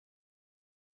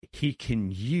he can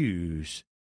use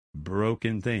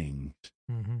broken things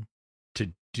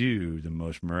to do the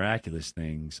most miraculous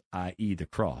things, i.e. the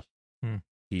cross.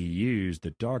 He used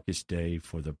the darkest day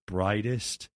for the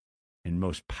brightest and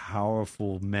most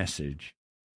powerful message.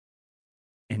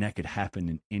 And that could happen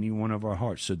in any one of our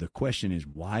hearts. So the question is,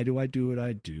 why do I do what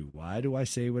I do? Why do I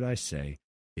say what I say?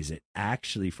 Is it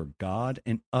actually for God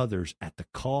and others at the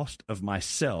cost of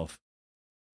myself?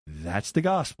 That's the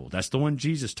gospel. That's the one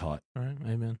Jesus taught. All right,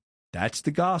 amen. That's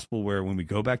the gospel where when we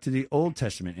go back to the Old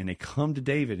Testament and they come to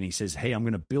David and he says, hey, I'm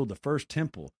going to build the first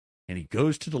temple. And he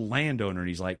goes to the landowner and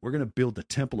he's like, we're going to build the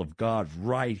temple of God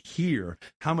right here.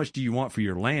 How much do you want for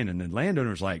your land? And the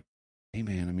landowner's like, hey,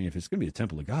 man, I mean, if it's going to be the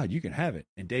temple of God, you can have it.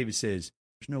 And David says,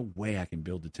 there's no way I can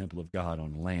build the temple of God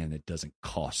on land that doesn't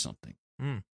cost something.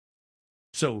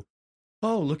 So,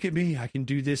 oh, look at me, I can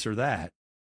do this or that.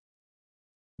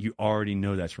 You already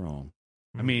know that's wrong.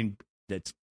 I mean,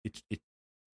 it's.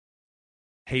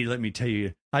 Hey, let me tell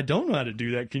you, I don't know how to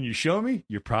do that. Can you show me?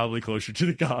 You're probably closer to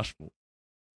the gospel.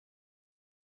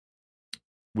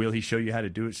 Will he show you how to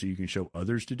do it so you can show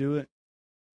others to do it?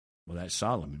 Well, that's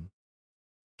Solomon.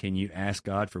 Can you ask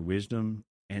God for wisdom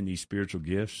and these spiritual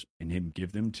gifts and him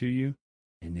give them to you?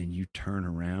 And then you turn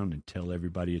around and tell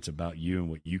everybody it's about you and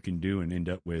what you can do and end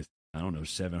up with,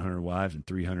 700 wives and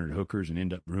 300 hookers and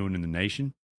end up ruining the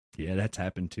nation? Yeah, that's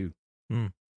happened too. I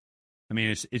mean,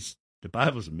 it's the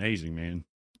Bible's amazing, man.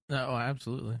 Oh,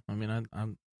 absolutely. I mean,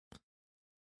 I'm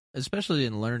especially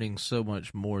in learning so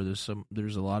much more.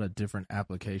 There's a lot of different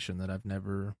application that I've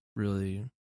never really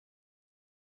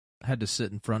had to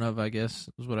sit in front of, I guess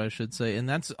is what I should say. And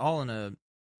that's all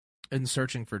in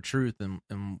searching for truth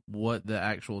and what the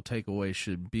actual takeaway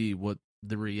should be, what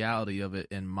the reality of it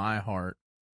in my heart,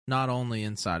 not only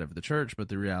inside of the church, but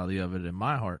the reality of it in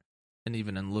my heart. And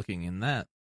even in looking in that,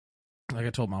 like I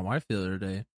told my wife the other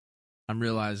day, I'm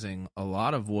realizing a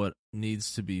lot of what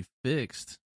needs to be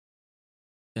fixed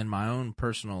in my own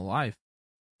personal life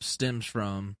stems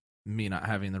from me not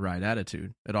having the right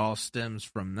attitude. It all stems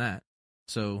from that.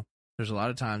 So there's a lot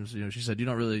of times, she said, you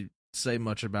don't really say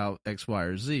much about X, Y,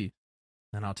 or Z.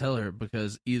 And I'll tell her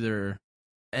because either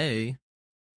A,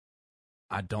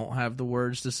 I don't have the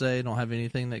words to say, don't have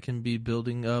anything that can be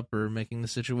building up or making the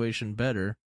situation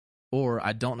better, or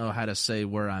I don't know how to say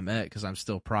where I'm at because I'm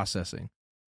still processing.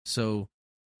 So,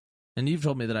 and you've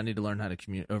told me that I need to learn how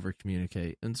to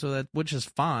over-communicate. And so that, which is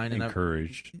fine.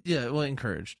 Encouraged.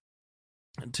 Encouraged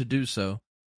to do so.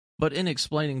 But in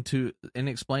explaining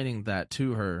that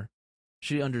to her,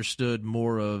 she understood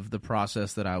more of the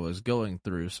process that I was going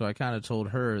through. So I kind of told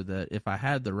her that if I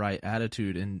had the right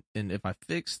attitude and if I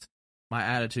fixed my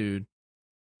attitude,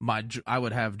 I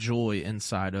would have joy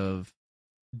inside of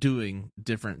doing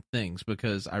different things,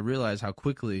 because I realize how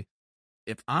quickly,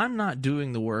 if I'm not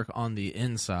doing the work on the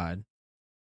inside,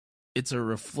 it's a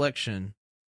reflection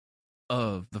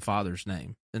of the Father's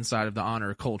name inside of the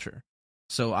honor culture.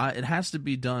 So it has to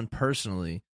be done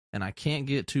personally, and I can't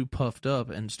get too puffed up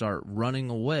and start running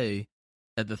away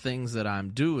at the things that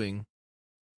I'm doing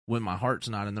when my heart's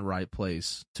not in the right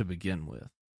place to begin with.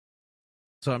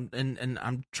 So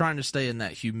I'm trying to stay in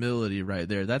that humility right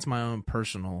there. That's my own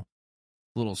personal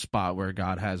little spot where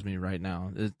God has me right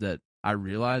now, is that I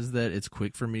realize that it's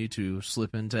quick for me to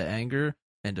slip into anger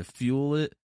and to fuel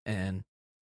it. And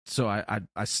so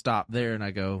I stop there and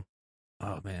I go,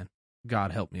 oh man,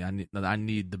 God help me. I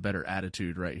need the better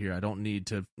attitude right here. I don't need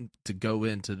to go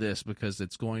into this, because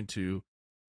it's going to,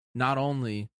 not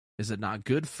only is it not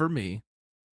good for me,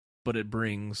 but it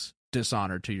brings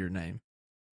dishonor to your name.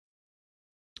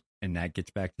 And that gets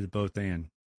back to the both and.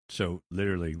 So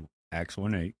literally Acts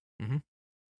 1:8. Mm-hmm.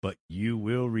 But you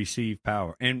will receive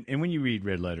power. And when you read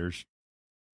red letters,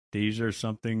 these are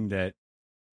something that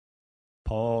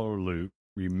Paul or Luke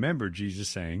remember Jesus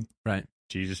saying. Right.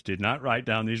 Jesus did not write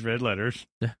down these red letters.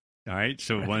 Yeah. All right.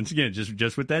 So right. Once again,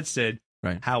 just with that said,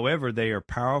 right. However, they are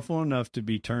powerful enough to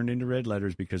be turned into red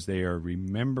letters because they are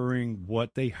remembering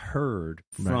what they heard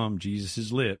from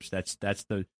Jesus' lips. That's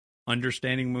the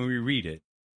understanding when we read it.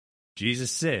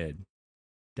 Jesus said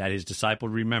that his disciple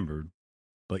remembered,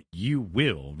 but you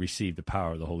will receive the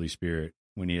power of the Holy Spirit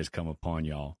when he has come upon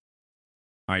y'all.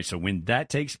 All right, so when that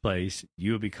takes place,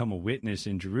 you will become a witness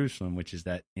in Jerusalem, which is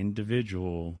that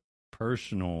individual,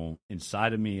 personal,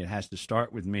 inside of me. It has to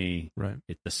start with me. Right.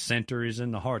 The center is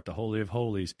in the heart, the Holy of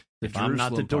Holies. If Jerusalem I'm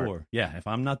not the door, part. if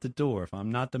I'm not the door, if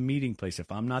I'm not the meeting place, if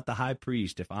I'm not the high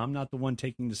priest, if I'm not the one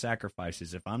taking the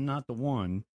sacrifices, if I'm not the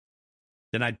one,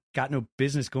 then I got no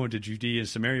business going to Judea and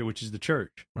Samaria, which is the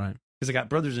church. Right. Because I got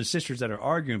brothers and sisters that are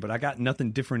arguing, but I got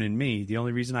nothing different in me. The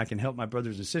only reason I can help my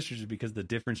brothers and sisters is because the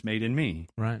difference made in me.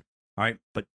 Right. All right.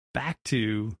 But back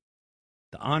to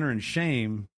the honor and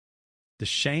shame, the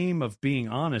shame of being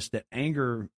honest, that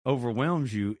anger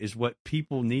overwhelms you, is what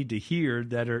people need to hear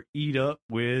that are eat up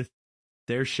with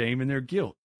their shame and their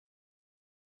guilt.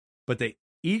 But they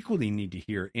equally need to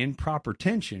hear, in proper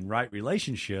tension, right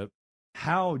relationship,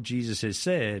 how Jesus has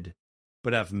said,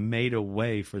 but I've made a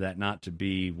way for that not to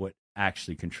be what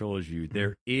actually controls you.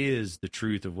 There is the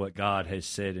truth of what God has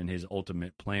said in his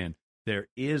ultimate plan. There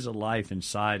is a life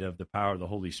inside of the power of the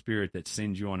Holy Spirit that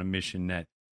sends you on a mission that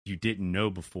you didn't know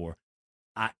before.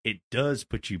 It does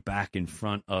put you back in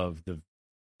front of the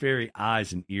very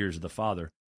eyes and ears of the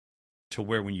Father, to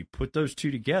where when you put those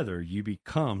two together, you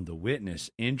become the witness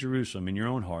in Jerusalem, in your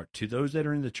own heart, to those that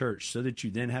are in the church, so that you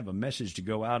then have a message to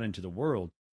go out into the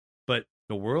world. But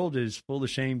the world is full of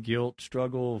shame, guilt,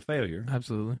 struggle, failure.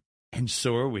 Absolutely. And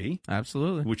so are we.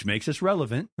 Absolutely. Which makes us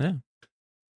relevant. Yeah.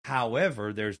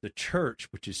 However, there's the church,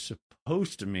 which is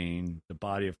supposed to mean the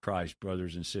body of Christ,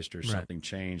 brothers and sisters, right. Something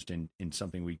changed in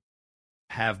something we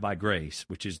have by grace,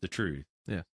 which is the truth.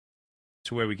 Yeah.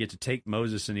 To where we get to take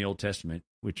Moses in the Old Testament,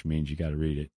 which means you got to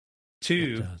read it,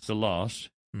 to the lost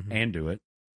and do it.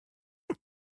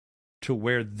 To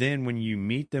where then when you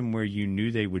meet them where you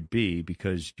knew they would be,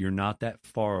 because you're not that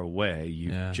far away,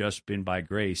 you've just been by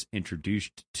grace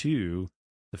introduced to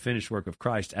the finished work of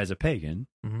Christ as a pagan,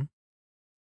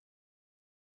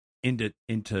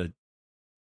 into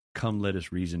come let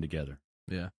us reason together.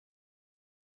 Yeah.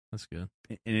 That's good.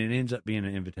 And it ends up being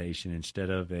an invitation instead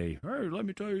of a, hey, let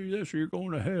me tell you this or you're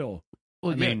going to hell.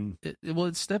 Well,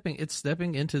 it's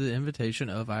stepping into the invitation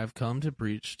of, I've come to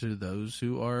preach to those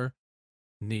who are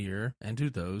near and to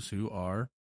those who are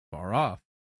far off.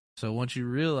 So once you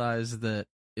realize that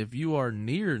if you are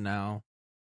near now,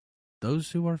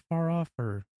 those who are far off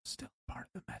are still part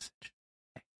of the message.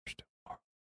 You're still far.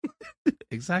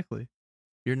 Exactly.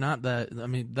 You're not that. I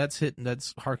mean, that's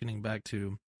hearkening back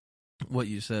to what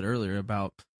you said earlier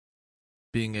about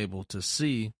being able to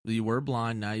see. You were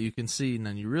blind, now you can see, and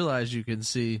then you realize you can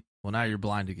see. Well, now you're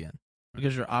blind again,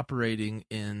 because you're operating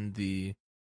in the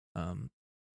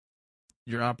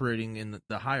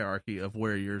hierarchy of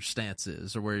where your stance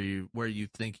is, or where you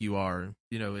think you are,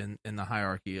 in the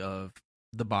hierarchy of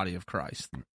the body of Christ.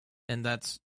 And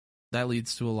that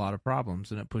leads to a lot of problems,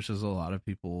 and it pushes a lot of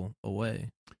people away.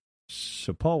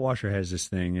 So Paul Washer has this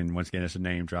thing, and once again, it's a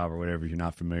name drop or whatever. If you're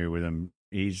not familiar with him,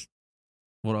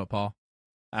 what up, Paul?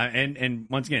 And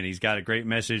once again, he's got a great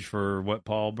message for what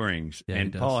Paul brings. Yeah,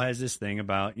 and Paul has this thing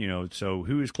about, so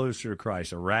who is closer to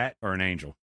Christ, a rat or an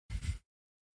angel?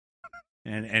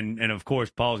 And of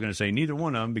course, Paul's going to say neither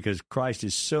one of them because Christ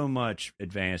is so much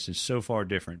advanced and so far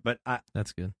different. But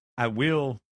that's good. I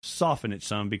will soften it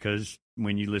some because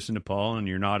when you listen to Paul and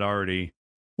you're not already,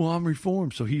 well, I'm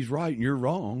reformed, so he's right and you're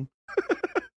wrong.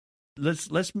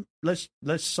 Let's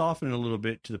soften it a little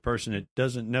bit to the person that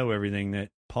doesn't know everything that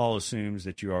Paul assumes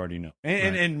that you already know.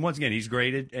 And once again, he's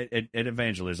great at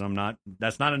evangelism.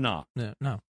 That's not a knock. Yeah,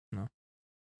 no.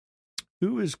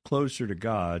 Who is closer to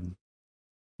God,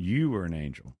 you or an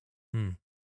angel?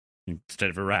 Instead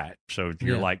of a rat. So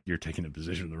you're taking the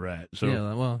position of the rat. So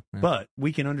yeah. But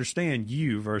we can understand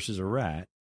you versus a rat.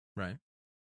 Right.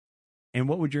 And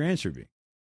what would your answer be?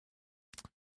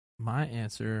 My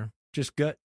answer, just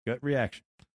gut reaction.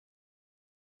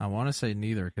 I want to say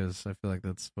neither because I feel like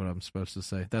that's what I'm supposed to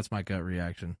say. That's my gut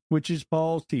reaction. Which is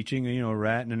Paul's teaching, a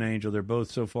rat and an angel, they're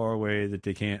both so far away that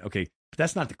they can't. Okay, but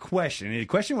that's not the question. The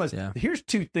question was, here's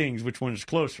two things, which one is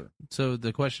closer? So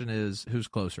the question is, who's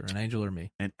closer, an angel or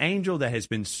me? An angel that has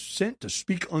been sent to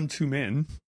speak unto men,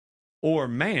 or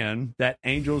man that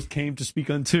angels came to speak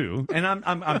unto. And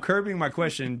I'm curbing my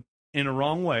question in a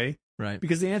wrong way. Right.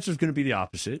 Because the answer is going to be the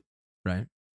opposite. Right.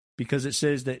 Because it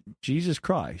says that Jesus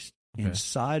Christ,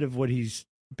 inside of what he's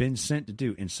been sent to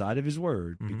do, inside of his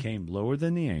word, became lower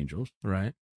than the angels.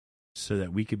 Right. So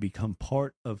that we could become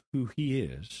part of who he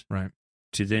is. Right.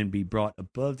 To then be brought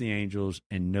above the angels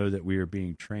and know that we are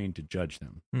being trained to judge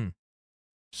them.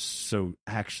 So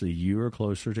actually, you are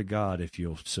closer to God if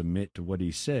you'll submit to what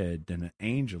he said than an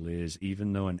angel is,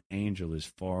 even though an angel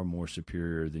is far more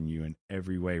superior than you in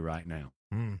every way right now.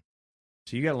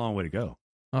 So you got a long way to go.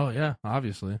 Oh, yeah,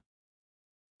 obviously.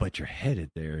 But you're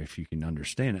headed there if you can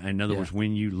understand it. In other words,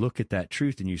 when you look at that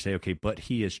truth and you say, okay, but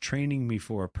he is training me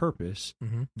for a purpose,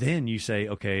 then you say,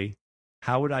 okay,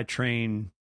 how would I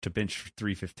train to bench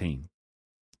 315?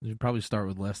 You'd probably start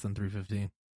with less than 315.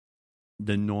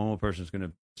 The normal person is going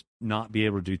to not be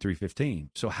able to do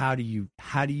 315. So how do you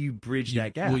bridge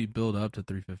that gap? Well, you build up to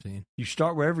 315. You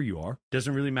start wherever you are.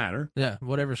 Doesn't really matter. Yeah,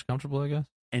 whatever's comfortable, I guess.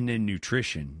 And then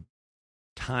nutrition,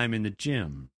 time in the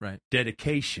gym, right?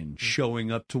 Dedication,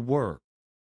 showing up to work,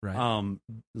 right?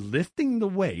 Lifting the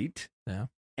weight,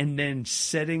 and then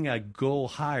setting a goal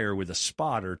higher with a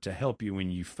spotter to help you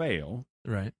when you fail,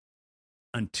 right?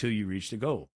 Until you reach the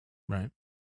goal, right?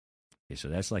 Okay, so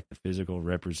that's like the physical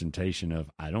representation of,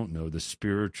 I don't know, the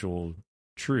spiritual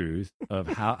truth of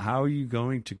how are you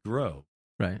going to grow,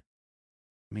 right?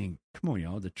 I mean, come on,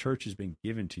 y'all. The church has been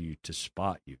given to you to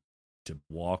spot you, to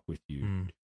walk with you.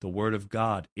 The word of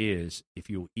God is, if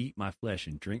you will eat my flesh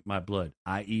and drink my blood,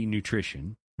 i.e.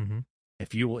 nutrition,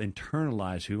 if you will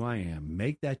internalize who I am,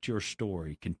 make that your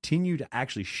story, continue to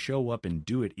actually show up and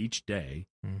do it each day,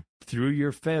 through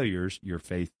your failures, your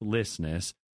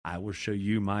faithlessness, I will show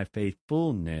you my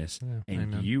faithfulness,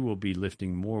 and you will be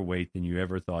lifting more weight than you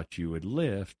ever thought you would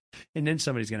lift. And then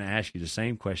somebody's going to ask you the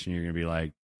same question. You're going to be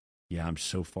like, yeah, I'm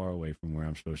so far away from where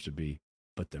I'm supposed to be.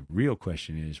 But the real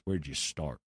question is, where'd you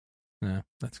start? Yeah,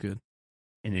 that's good.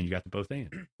 And then you got the both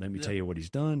ends. Let me tell you what he's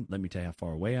done. Let me tell you how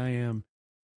far away I am.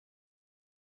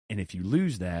 And if you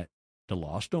lose that, the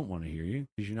lost don't want to hear you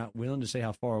because you're not willing to say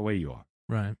how far away you are.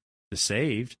 Right. The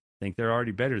saved think they're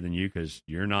already better than you because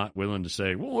you're not willing to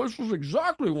say, well, this is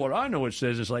exactly what I know it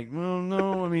says. It's like, well,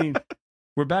 no, I mean,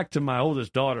 we're back to my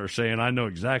oldest daughter saying I know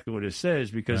exactly what it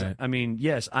says because, I mean,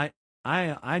 yes,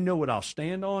 I know what I'll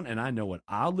stand on and I know what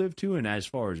I'll live to. And as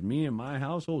far as me and my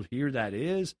household, here that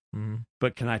is.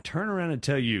 But can I turn around and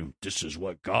tell you, this is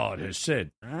what God has said?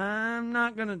 I'm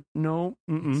not going to, no.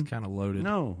 It's kind of loaded.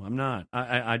 No, I'm not.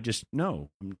 I just,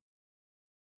 no.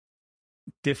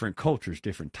 Different cultures,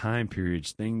 different time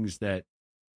periods, things that,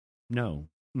 no.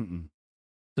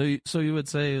 So you would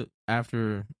say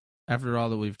after all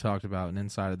that we've talked about and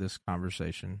inside of this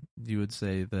conversation, you would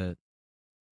say that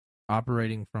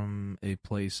operating from a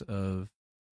place of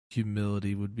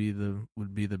humility would be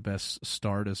the best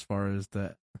start as far as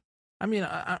that. I mean,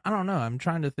 I don't know. I'm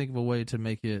trying to think of a way to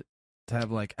make it to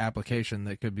have like application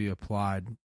that could be applied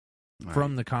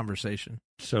from the conversation.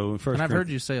 So and I've heard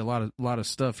you say a lot of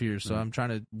stuff here. So I'm trying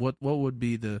to what would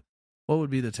be the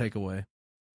takeaway?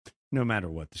 No matter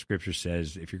what the scripture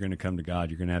says, if you're going to come to God,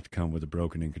 you're going to have to come with a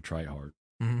broken and contrite heart.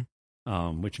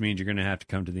 Which means you're going to have to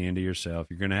come to the end of yourself.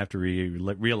 You're going to have to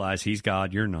realize he's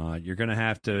God, you're not. You're going to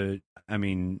have to, I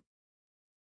mean,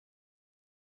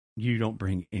 you don't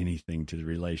bring anything to the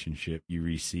relationship. You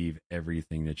receive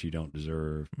everything that you don't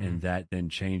deserve. And that then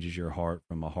changes your heart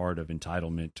from a heart of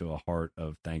entitlement to a heart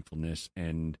of thankfulness.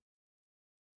 And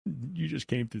you just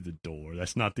came through the door.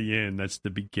 That's not the end. That's the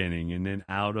beginning. And then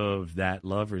out of that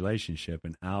love relationship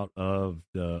and out of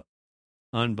the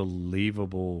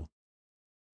unbelievable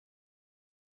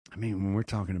I mean, when we're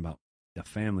talking about the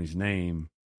family's name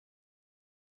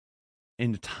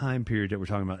in the time period that we're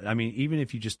talking about, I mean, even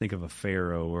if you just think of a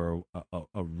pharaoh or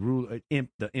a ruler,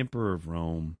 the emperor of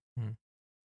Rome.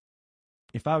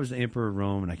 If I was the emperor of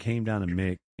Rome and I came down to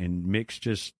Mick, and Mick's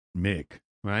just Mick,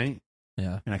 right?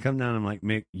 Yeah. And I come down and I'm like,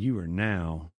 Mick, you are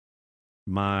now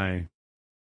my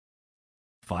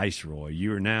viceroy.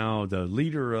 You are now the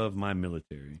leader of my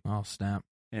military. Oh, snap.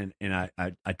 And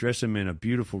I dress him in a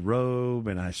beautiful robe,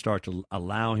 and I start to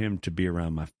allow him to be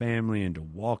around my family and to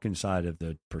walk inside of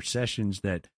the processions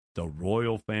that the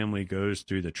royal family goes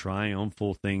through, the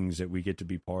triumphal things that we get to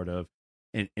be part of.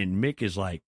 And Mick is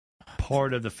like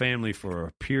part of the family for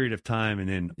a period of time, and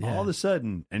then all of a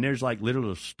sudden, and there's like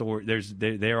literal story.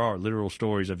 There are literal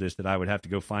stories of this that I would have to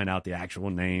go find out the actual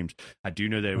names. I do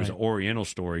know that it was an Oriental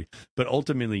story, but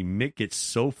ultimately Mick gets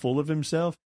so full of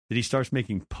himself that he starts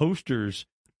making posters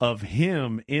of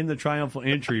him in the triumphal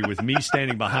entry with me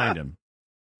standing behind him.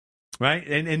 Right.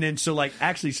 And then so like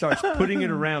actually starts putting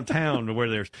it around town to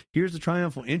where here's the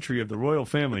triumphal entry of the royal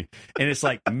family. And it's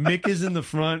like Mick is in the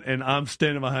front and I'm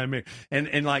standing behind Mick.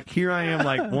 And like here I am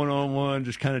like one-on-one,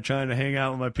 just kind of trying to hang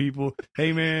out with my people.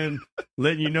 Hey man,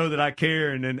 letting you know that I care.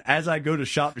 And then as I go to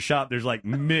shop, there's like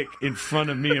Mick in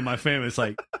front of me and my family. It's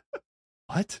like,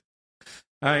 what?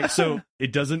 All right, so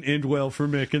it doesn't end well for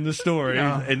Mick in the story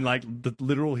and like the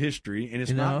literal history, and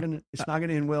it's not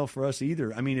gonna end well for us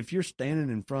either. I mean, if you're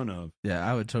standing in front of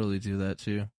I would totally do that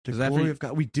too. The glory of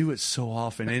God, we do it so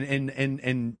often,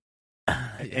 and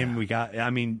we got. I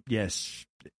mean, yes.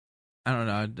 I don't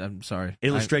know. I'm sorry.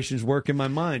 Illustrations work in my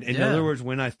mind. In other words,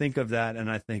 when I think of that, and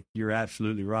I think you're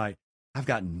absolutely right, I've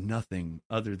got nothing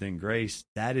other than grace.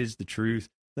 That is the truth.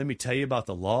 Let me tell you about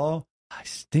the law. I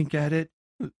stink at it.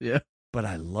 Yeah. But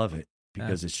I love it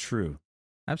because it's true.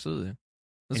 Absolutely.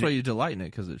 That's why you delight in it,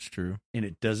 because it's true. And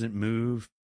it doesn't move,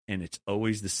 and it's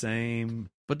always the same.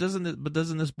 But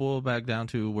doesn't this boil back down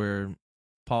to where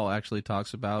Paul actually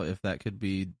talks about if that could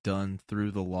be done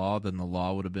through the law, then the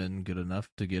law would have been good enough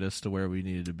to get us to where we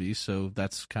needed to be? So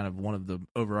that's kind of one of the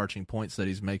overarching points that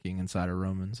he's making inside of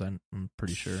Romans, I'm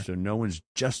pretty sure. So no one's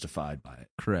justified by it.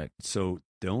 Correct. So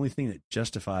the only thing that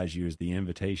justifies you is the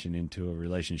invitation into a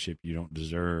relationship you don't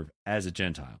deserve as a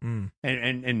Gentile.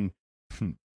 And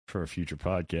for a future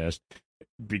podcast,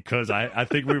 because I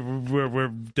think we're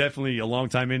definitely a long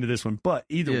time into this one. But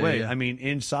either way, I mean,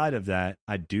 inside of that,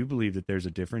 I do believe that there's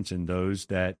a difference in those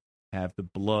that have the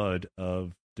blood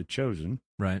of the chosen,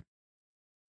 right?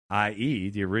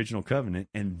 i.e., the original covenant,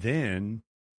 and then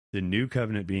the new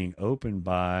covenant being opened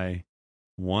by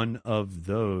one of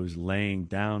those laying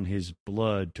down his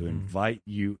blood to invite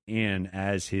you in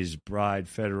as his bride,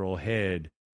 federal head,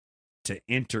 to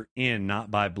enter in not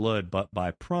by blood but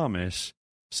by promise,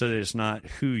 so that it's not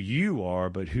who you are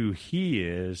but who he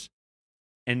is.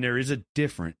 And there is a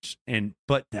difference,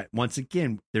 but that once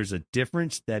again, there's a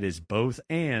difference that is both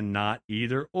and, not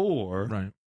either or,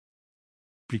 right?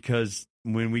 Because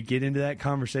when we get into that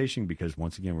conversation, because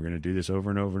once again we're going to do this over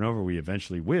and over and over, we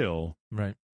eventually will,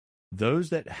 right? Those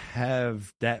that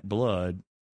have that blood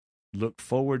look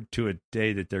forward to a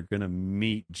day that they're going to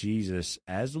meet Jesus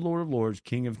as the Lord of Lords,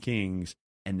 King of Kings,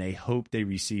 and they hope they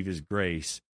receive his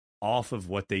grace off of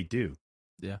what they do.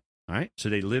 Yeah. All right. So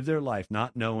they live their life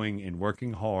not knowing and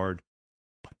working hard,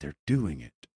 but they're doing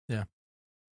it. Yeah.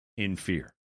 In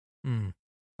fear. All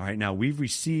right. Now we've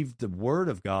received the word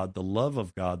of God, the love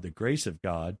of God, the grace of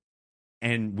God,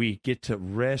 and we get to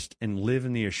rest and live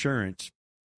in the assurance,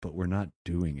 but we're not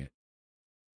doing it.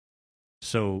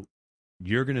 So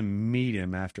you're going to meet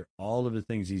him after all of the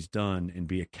things he's done and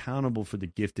be accountable for the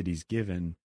gift that he's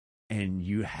given, and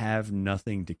you have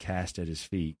nothing to cast at his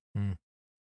feet. I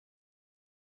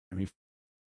mean,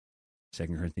 2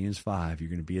 Corinthians 5, you're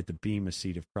going to be at the bema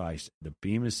seat of Christ. The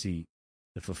bema seat,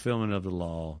 the fulfillment of the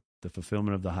law, the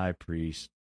fulfillment of the high priest.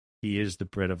 He is the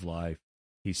bread of life.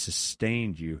 He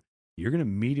sustained you. You're going to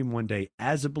meet him one day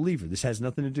as a believer. This has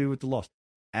nothing to do with the lost.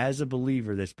 As a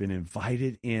believer that's been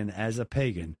invited in as a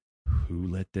pagan, who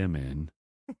let them in?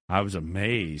 I was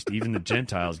amazed. Even the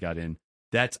Gentiles got in.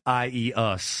 That's i.e.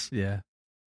 us. Yeah.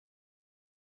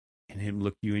 And him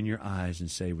look you in your eyes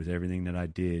and say, with everything that I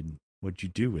did, what'd you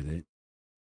do with it?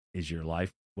 Is your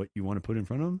life what you want to put in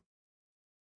front of him?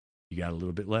 You got a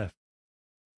little bit left.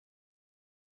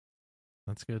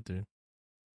 That's good, dude.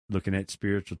 Looking at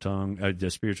the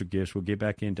spiritual gifts, we'll get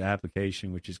back into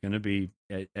application, which is going to be,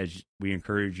 as we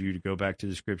encourage you to go back to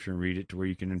the scripture and read it to where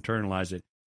you can internalize it.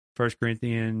 1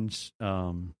 Corinthians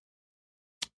 12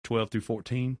 through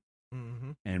 14.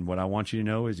 And what I want you to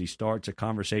know is he starts a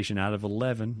conversation out of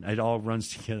 11. It all runs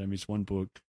together. I mean, it's one book.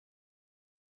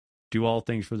 do all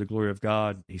things for the glory of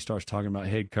God. He starts talking about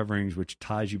head coverings, which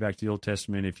ties you back to the Old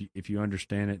Testament if you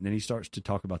understand it. And then he starts to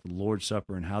talk about the Lord's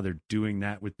Supper and how they're doing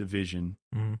that with the vision.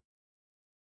 Mm-hmm.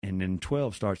 And then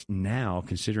 12 starts, now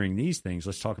considering these things,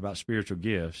 let's talk about spiritual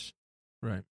gifts.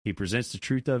 Right. He presents the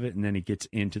truth of it, and then he gets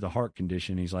into the heart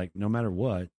condition. He's like, no matter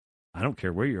what, I don't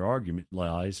care where your argument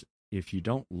lies. If you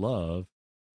don't love,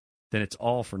 then it's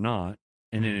all for naught.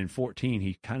 And then in 14,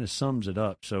 he kind of sums it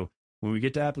up. So when we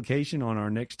get to application on our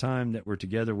next time that we're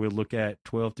together, we'll look at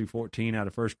 12 through 14 out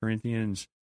of 1 Corinthians.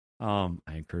 I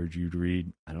encourage you to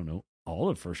read, I don't know, all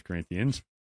of 1 Corinthians,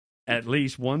 at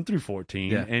least 1 through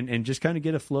 14, and just kind of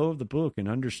get a flow of the book and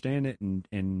understand it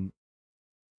and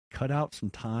cut out some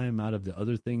time out of the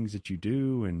other things that you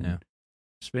do and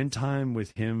spend time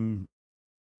with him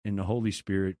and the Holy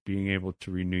Spirit being able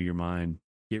to renew your mind,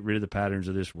 get rid of the patterns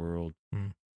of this world.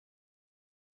 I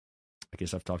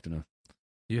guess I've talked enough.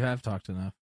 You have talked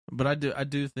enough, but I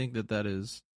do think that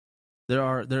is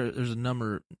there's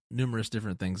a numerous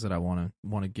different things that I want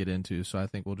to get into. So I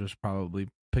think we'll just probably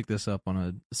pick this up on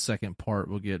a second part.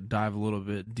 We'll dive a little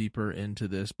bit deeper into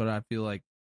this, but I feel like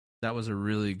that was a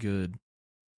really good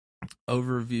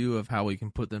overview of how we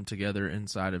can put them together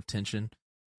inside of tension,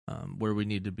 where we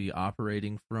need to be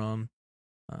operating from,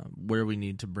 where we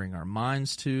need to bring our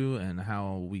minds to, and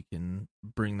how we can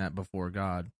bring that before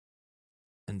God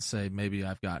and say, maybe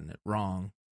I've gotten it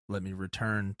wrong. Let me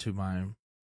return to my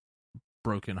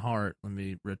broken heart. Let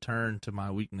me return to my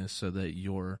weakness so that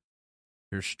your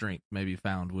strength may be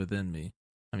found within me.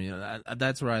 I mean,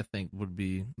 that's where I think would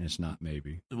be. It's not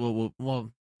maybe.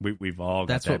 Well, we've all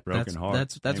got that broken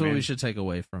heart. That's what we should take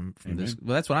away from this.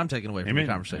 Well, that's what I'm taking away from the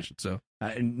conversation. So,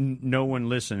 no one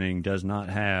listening does not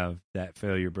have that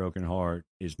failure, broken heart,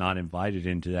 is not invited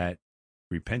into that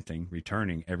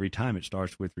returning. Every time it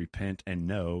starts with repent and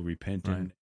repent. Right.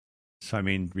 And so, I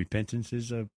mean, repentance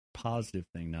is a positive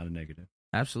thing, not a negative.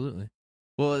 Absolutely.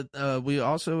 Well, we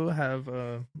also have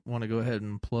want to go ahead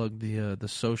and plug the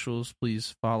socials.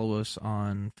 Please follow us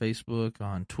on Facebook,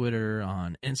 on Twitter,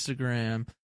 on Instagram,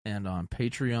 and on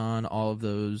Patreon. All of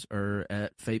those are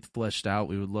at Faith Fleshed Out.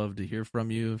 We would love to hear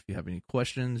from you. If you have any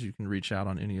questions, you can reach out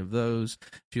on any of those.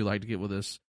 If you'd like to get with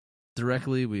us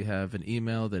directly, we have an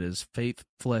email that is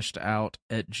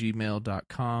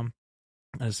faithfleshedout@gmail.com.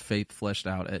 That is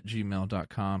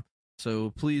faithfleshedout@gmail.com. So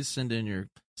please send in your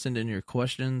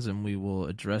questions and we will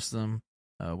address them.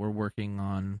 We're working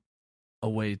on a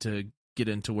way to get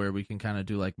into where we can kind of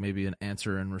do like maybe an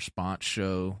answer and response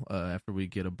show after we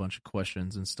get a bunch of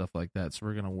questions and stuff like that. So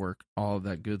we're going to work all of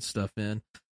that good stuff in.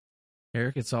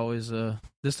 Eric, it's always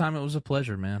this time it was a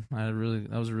pleasure, man. That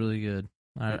was really good.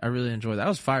 I really enjoyed that. I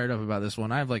was fired up about this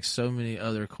one. I have like so many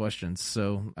other questions,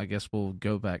 so I guess we'll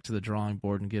go back to the drawing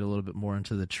board and get a little bit more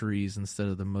into the trees instead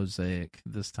of the mosaic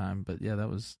this time. But yeah, that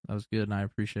was good, and I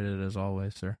appreciate it as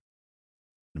always, sir.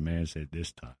 The man said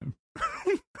this time.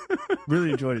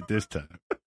 Really enjoyed it this time.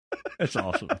 That's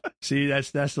awesome. See,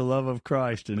 that's the love of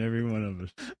Christ in every one of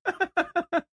us.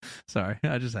 Sorry,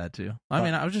 I just had to. I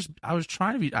mean, I was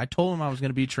trying to be. I told him I was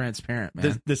going to be transparent,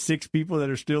 man. The 6 people that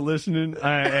are still listening,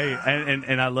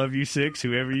 and I love you 6,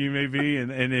 whoever you may be,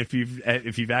 and if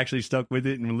you've actually stuck with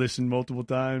it and listened multiple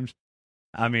times,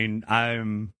 I mean,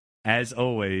 I'm as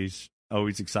always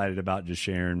excited about just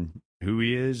sharing who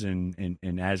he is and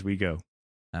as we go.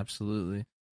 Absolutely.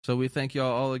 So we thank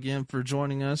y'all all again for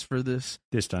joining us for this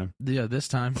time. Yeah, this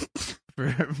time.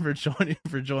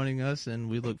 for joining us, and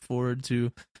we look forward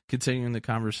to continuing the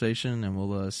conversation, and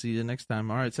we'll see you next time.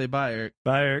 All right, say bye, Eric.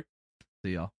 Bye, Eric.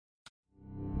 See y'all.